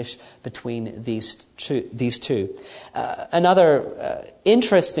distinguish between these two. Another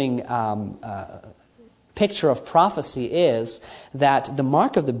interesting picture of prophecy is that the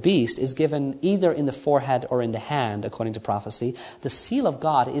mark of the beast is given either in the forehead or in the hand, according to prophecy. The seal of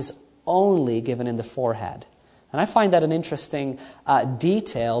God is only given in the forehead. And I find that an interesting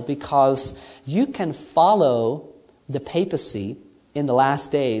detail, because you can follow the papacy in the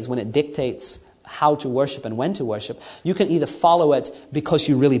last days when it dictates how to worship and when to worship. You can either follow it because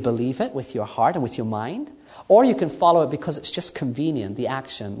you really believe it with your heart and with your mind, or you can follow it because it's just convenient, the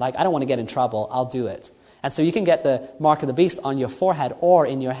action. Like, I don't want to get in trouble, I'll do it. And so you can get the mark of the beast on your forehead or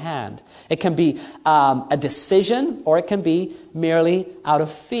in your hand. It can be a decision, or it can be merely out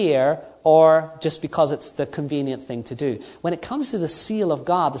of fear, or just because it's the convenient thing to do. When it comes to the seal of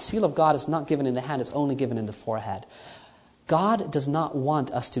God is not given in the hand, it's only given in the forehead. God does not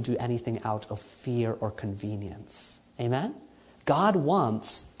want us to do anything out of fear or convenience. Amen? God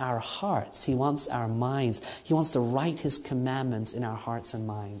wants our hearts. He wants our minds. He wants to write His commandments in our hearts and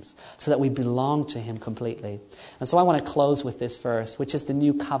minds so that we belong to Him completely. And so I want to close with this verse, which is the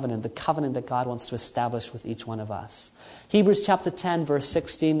new covenant, the covenant that God wants to establish with each one of us. Hebrews chapter 10, verse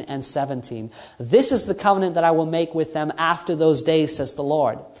 16 and 17. This is the covenant that I will make with them after those days, says the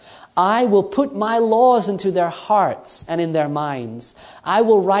Lord. I will put my laws into their hearts and in their minds. I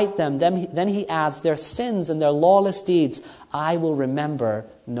will write them. Then he adds, their sins and their lawless deeds, I will remember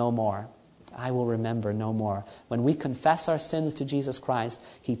no more. I will remember no more. When we confess our sins to Jesus Christ,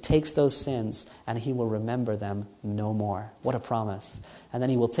 He takes those sins and He will remember them no more. What a promise. And then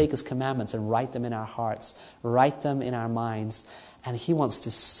He will take His commandments and write them in our hearts, write them in our minds. And He wants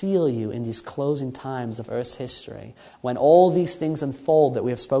to seal you in these closing times of Earth's history. When all these things unfold that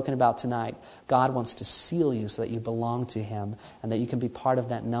we have spoken about tonight, God wants to seal you so that you belong to Him and that you can be part of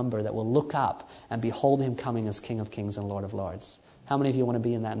that number that will look up and behold Him coming as King of Kings and Lord of Lords. How many of you want to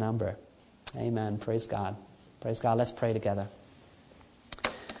be in that number? Amen. Praise God. Praise God. Let's pray together.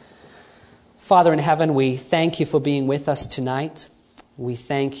 Father in heaven, we thank You for being with us tonight. We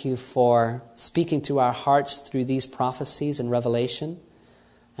thank You for speaking to our hearts through these prophecies and revelation.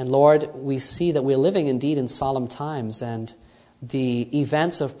 And Lord, we see that we're living indeed in solemn times, and the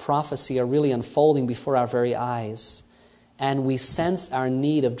events of prophecy are really unfolding before our very eyes. And we sense our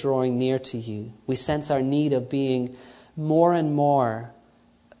need of drawing near to You. We sense our need of being more and more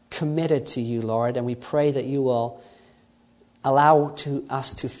committed to You, Lord. And we pray that You will allow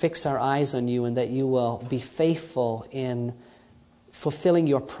us to fix our eyes on You, and that You will be faithful in fulfilling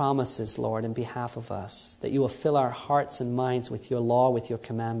Your promises, Lord, in behalf of us. That You will fill our hearts and minds with Your law, with Your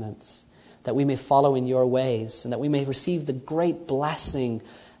commandments. That we may follow in Your ways, and that we may receive the great blessing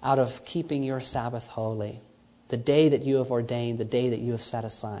out of keeping Your Sabbath holy. The day that You have ordained, the day that You have set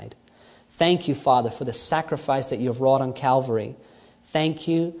aside. Thank You, Father, for the sacrifice that You have wrought on Calvary. Thank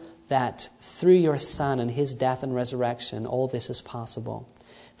You that through Your Son and His death and resurrection, all this is possible.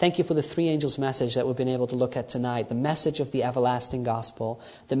 Thank You for the three angels' message that we've been able to look at tonight. The message of the everlasting gospel.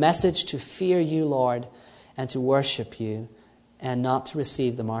 The message to fear You, Lord, and to worship You, and not to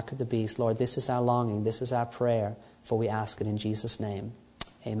receive the mark of the beast. Lord, this is our longing. This is our prayer, for we ask it in Jesus' name.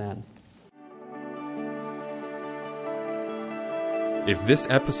 Amen. If this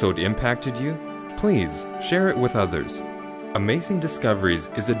episode impacted you, please share it with others. Amazing Discoveries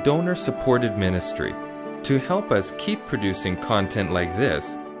is a donor-supported ministry. To help us keep producing content like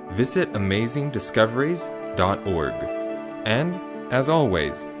this, visit amazingdiscoveries.org. And, as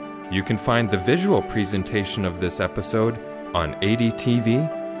always, you can find the visual presentation of this episode on adtv.watch.